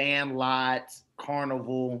Sandlot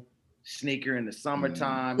Carnival sneaker in the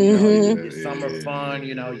summertime. You know, it's summer fun.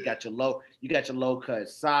 You know, you got your low cut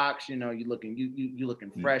socks. You know, you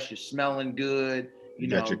looking fresh. You're smelling good. You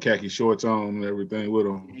got your khaki shorts on and everything with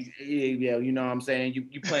them. Yeah, you know what I'm saying?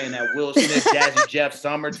 You playing that Will Smith, Jazzy Jeff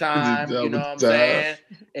summertime. You know what I'm saying?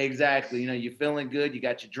 Exactly. You know, you're feeling good. You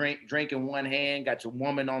got your drink in one hand, got your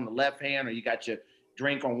woman on the left hand, or you got your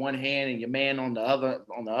drink on one hand and your man on the other,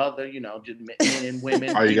 you know, just men and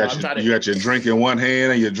women. Oh, you got your drink in one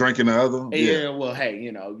hand and your drink in the other? Yeah, well, hey,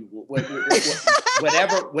 you know,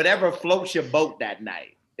 whatever floats your boat that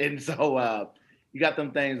night. And so you got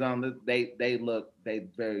them things on. They look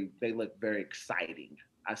very exciting.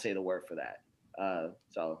 I say the word for that.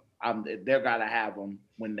 So they're gotta have them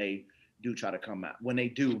when they do try to come out. When they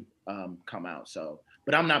do come out. So,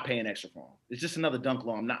 but I'm not paying extra for them. It's just another Dunk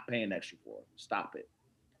Low. I'm not paying extra for. Stop it.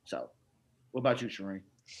 So, what about you, Shireen?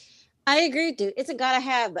 I agree, dude. It's a gotta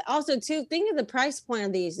have, but also too, think of the price point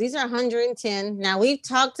of these. These are 110. Now we've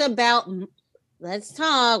talked about. We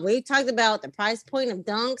talked about the price point of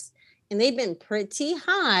Dunks. And they've been pretty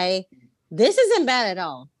high. This isn't bad at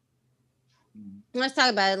all. Let's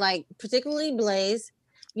talk about it, like particularly Blaze.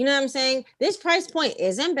 You know what I'm saying? This price point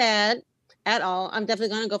isn't bad at all. I'm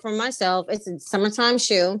definitely going to go for myself. It's a summertime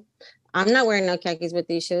shoe. I'm not wearing no khakis with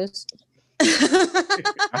these shoes.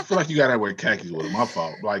 I feel like you got to wear khakis with them. My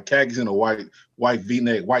fault. Like khakis in a white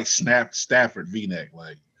V-neck, white Stafford V-neck.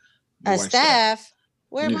 Like a staff?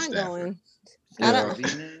 Where am I going?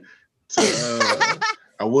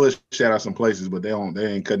 I would shout out some places, but they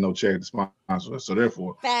ain't cutting no check to sponsor us. So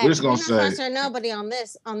therefore, we're just gonna say sponsor nobody on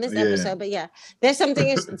this episode. But yeah, there's something.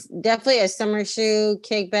 It's definitely a summer shoe,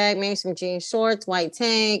 kickback, maybe some jean shorts, white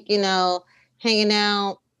tank. You know, hanging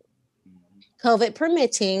out, COVID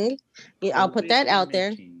permitting. I'll put that out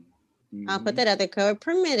there. I'll put that out there. COVID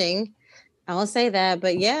permitting. I'll say that.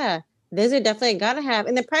 But yeah, these are definitely gotta have,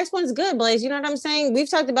 and the price one's good, Blaze. You know what I'm saying? We've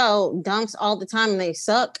talked about Dunks all the time, and they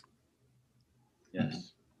suck. Yes.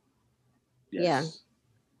 Yeah.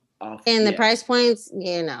 And the price points,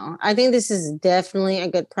 you know, I think this is definitely a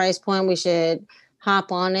good price point. We should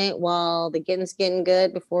hop on it while the getting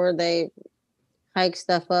good before they hike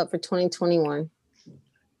stuff up for 2021.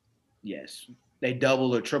 Yes. They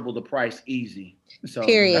double or triple the price easy. So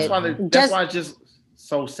period. That's why it's just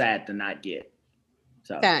so sad to not get.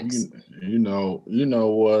 So facts. You know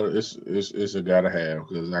what? It's a gotta have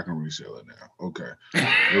because I can resell it now. Okay.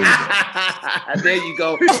 There you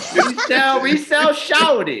go. Resell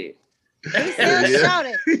shouted.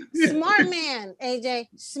 Shouted. Smart man, AJ.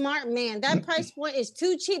 Smart man. That price point is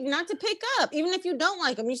too cheap not to pick up, even if you don't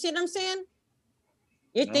like them. You see what I'm saying?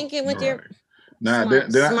 You're thinking with your. Now,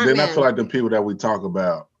 then I feel like the people that we talk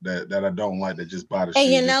about that I don't like that just buy the shoes.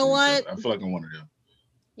 Hey, you know what? I feel like I'm one of them.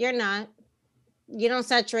 You're not. You don't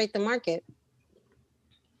saturate the market.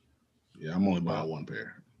 Yeah, I'm only buying one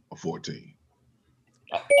pair of 14.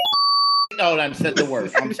 Oh, I said the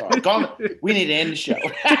word. I'm sorry. We need to end the show.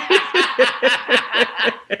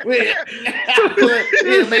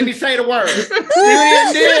 Make me say the word.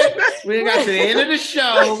 We got to the end of the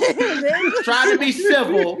show. Trying to be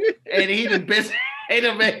civil, and he done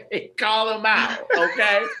call him out.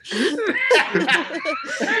 Okay.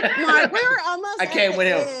 Mark, we were almost. I can't with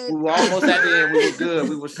him. We were almost at the end. We were good.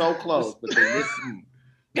 We were so close, but then this.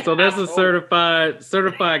 So that's a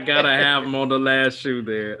certified gotta have them on the last shoe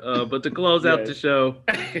there. But to close out the show,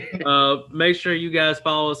 make sure you guys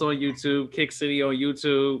follow us on YouTube, Kick City on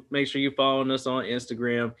YouTube. Make sure you're following us on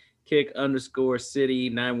Instagram,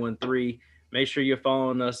 Kick_City913. Make sure you're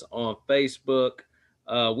following us on Facebook.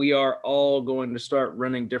 We are all going to start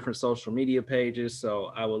running different social media pages.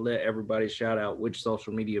 So I will let everybody shout out which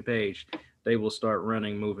social media page they will start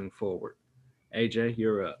running moving forward. AJ,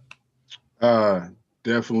 you're up.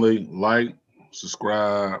 Definitely like,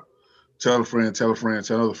 subscribe, tell a friend, tell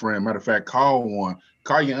another friend. Matter of fact, call one,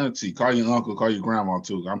 call your auntie, call your uncle, call your grandma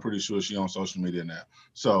too. I'm pretty sure she's on social media now.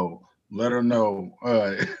 So let her know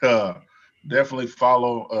definitely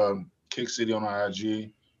follow Kick City on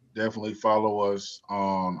IG. Definitely follow us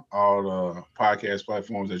on all the podcast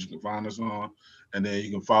platforms that you can find us on. And then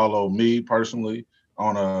you can follow me personally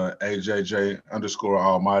on AJJ underscore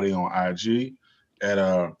Almighty on IG, at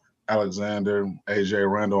Alexander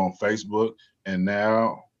AJ Randall on Facebook. And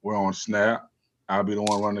now we're on Snap. I'll be the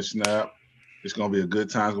one running Snap. It's gonna be a good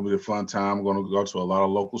time. It's gonna be a fun time. I'm gonna go to a lot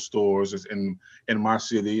of local stores. It's in my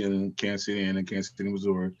city, in Kansas City, and in Kansas City,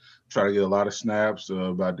 Missouri. Try to get a lot of snaps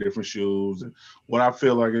about different shoes. What I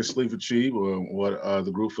feel like is sleeper cheap, or what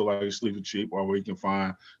the group feel like is sleeper cheap, or where you can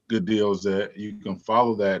find good deals at. You can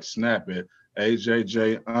follow that snap at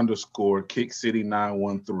AJJ underscore Kick City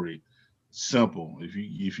 913. Simple. If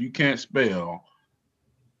you can't spell,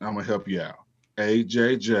 I'm gonna help you out.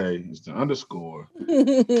 AJJ is the underscore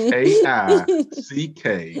KICKCITY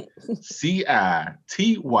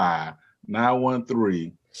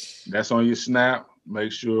 913. That's on your snap.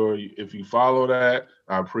 Make sure if you follow that,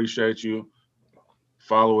 I appreciate you.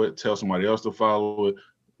 Follow it. Tell somebody else to follow it.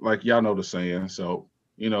 Like y'all know the saying. So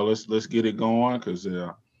let's get it going, because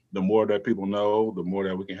the more that people know, the more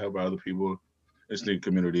that we can help other people in the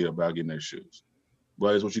community about getting their shoes.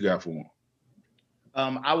 Blaze, what you got for them?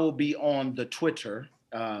 I will be on the Twitter.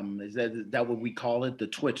 Is that what we call it? The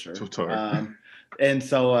Twitter. And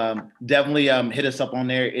so definitely hit us up on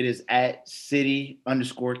there. It is at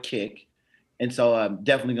city_kick. And so I'm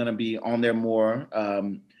definitely going to be on there more,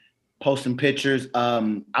 posting pictures.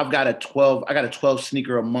 I got a 12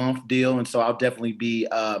 sneaker a month deal. And so I'll definitely be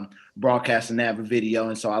broadcasting that video.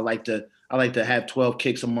 And so I like to have 12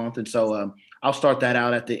 kicks a month. And so I'll start that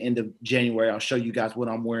out at the end of January. I'll show you guys what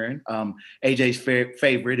I'm wearing. AJ's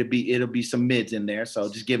favorite. It'll be some mids in there. So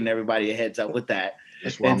just giving everybody a heads up with that.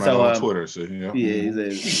 That's why I'm on Twitter. So yeah.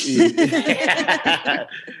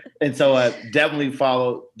 And so definitely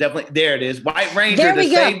follow. Definitely, there it is. White Ranger. There we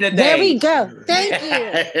go. Save the day. There we go. Thank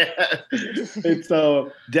you. And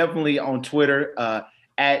so definitely on Twitter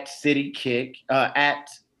at @city_kick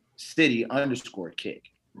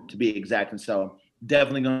to be exact. And so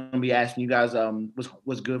definitely going to be asking you guys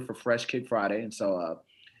what's good for Fresh Kick Friday. And so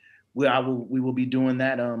we will be doing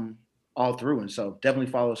that all through. And so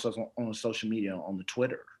definitely follow us on social media, on the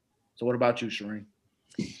Twitter. So what about you, Shireen?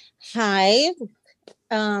 Hi.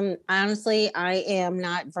 Honestly, I am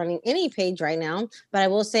not running any page right now, but I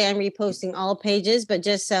will say I'm reposting all pages, but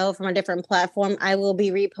just so from a different platform, I will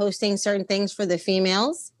be reposting certain things for the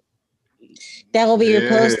females that will be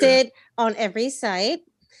reposted on every site.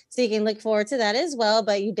 So you can look forward to that as well.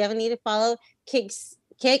 But you definitely need to follow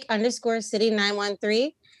Kick_City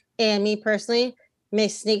 913. And me personally,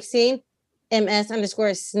 Miss Sneak Scene,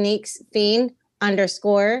 MS_Sneaks Fiend_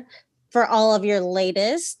 for all of your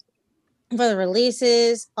latest, for the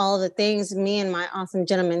releases, all the things me and my awesome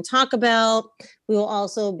gentleman talk about. We will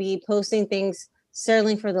also be posting things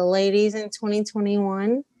certainly for the ladies in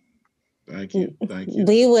 2021. Thank you.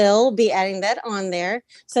 We will be adding that on there.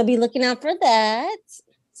 So be looking out for that.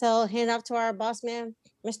 So hand off to our boss man,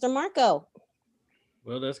 Mr. Marco.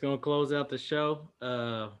 Well, that's going to close out the show.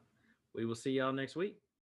 We will see y'all next week.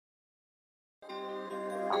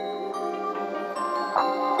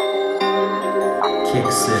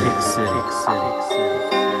 Kick City.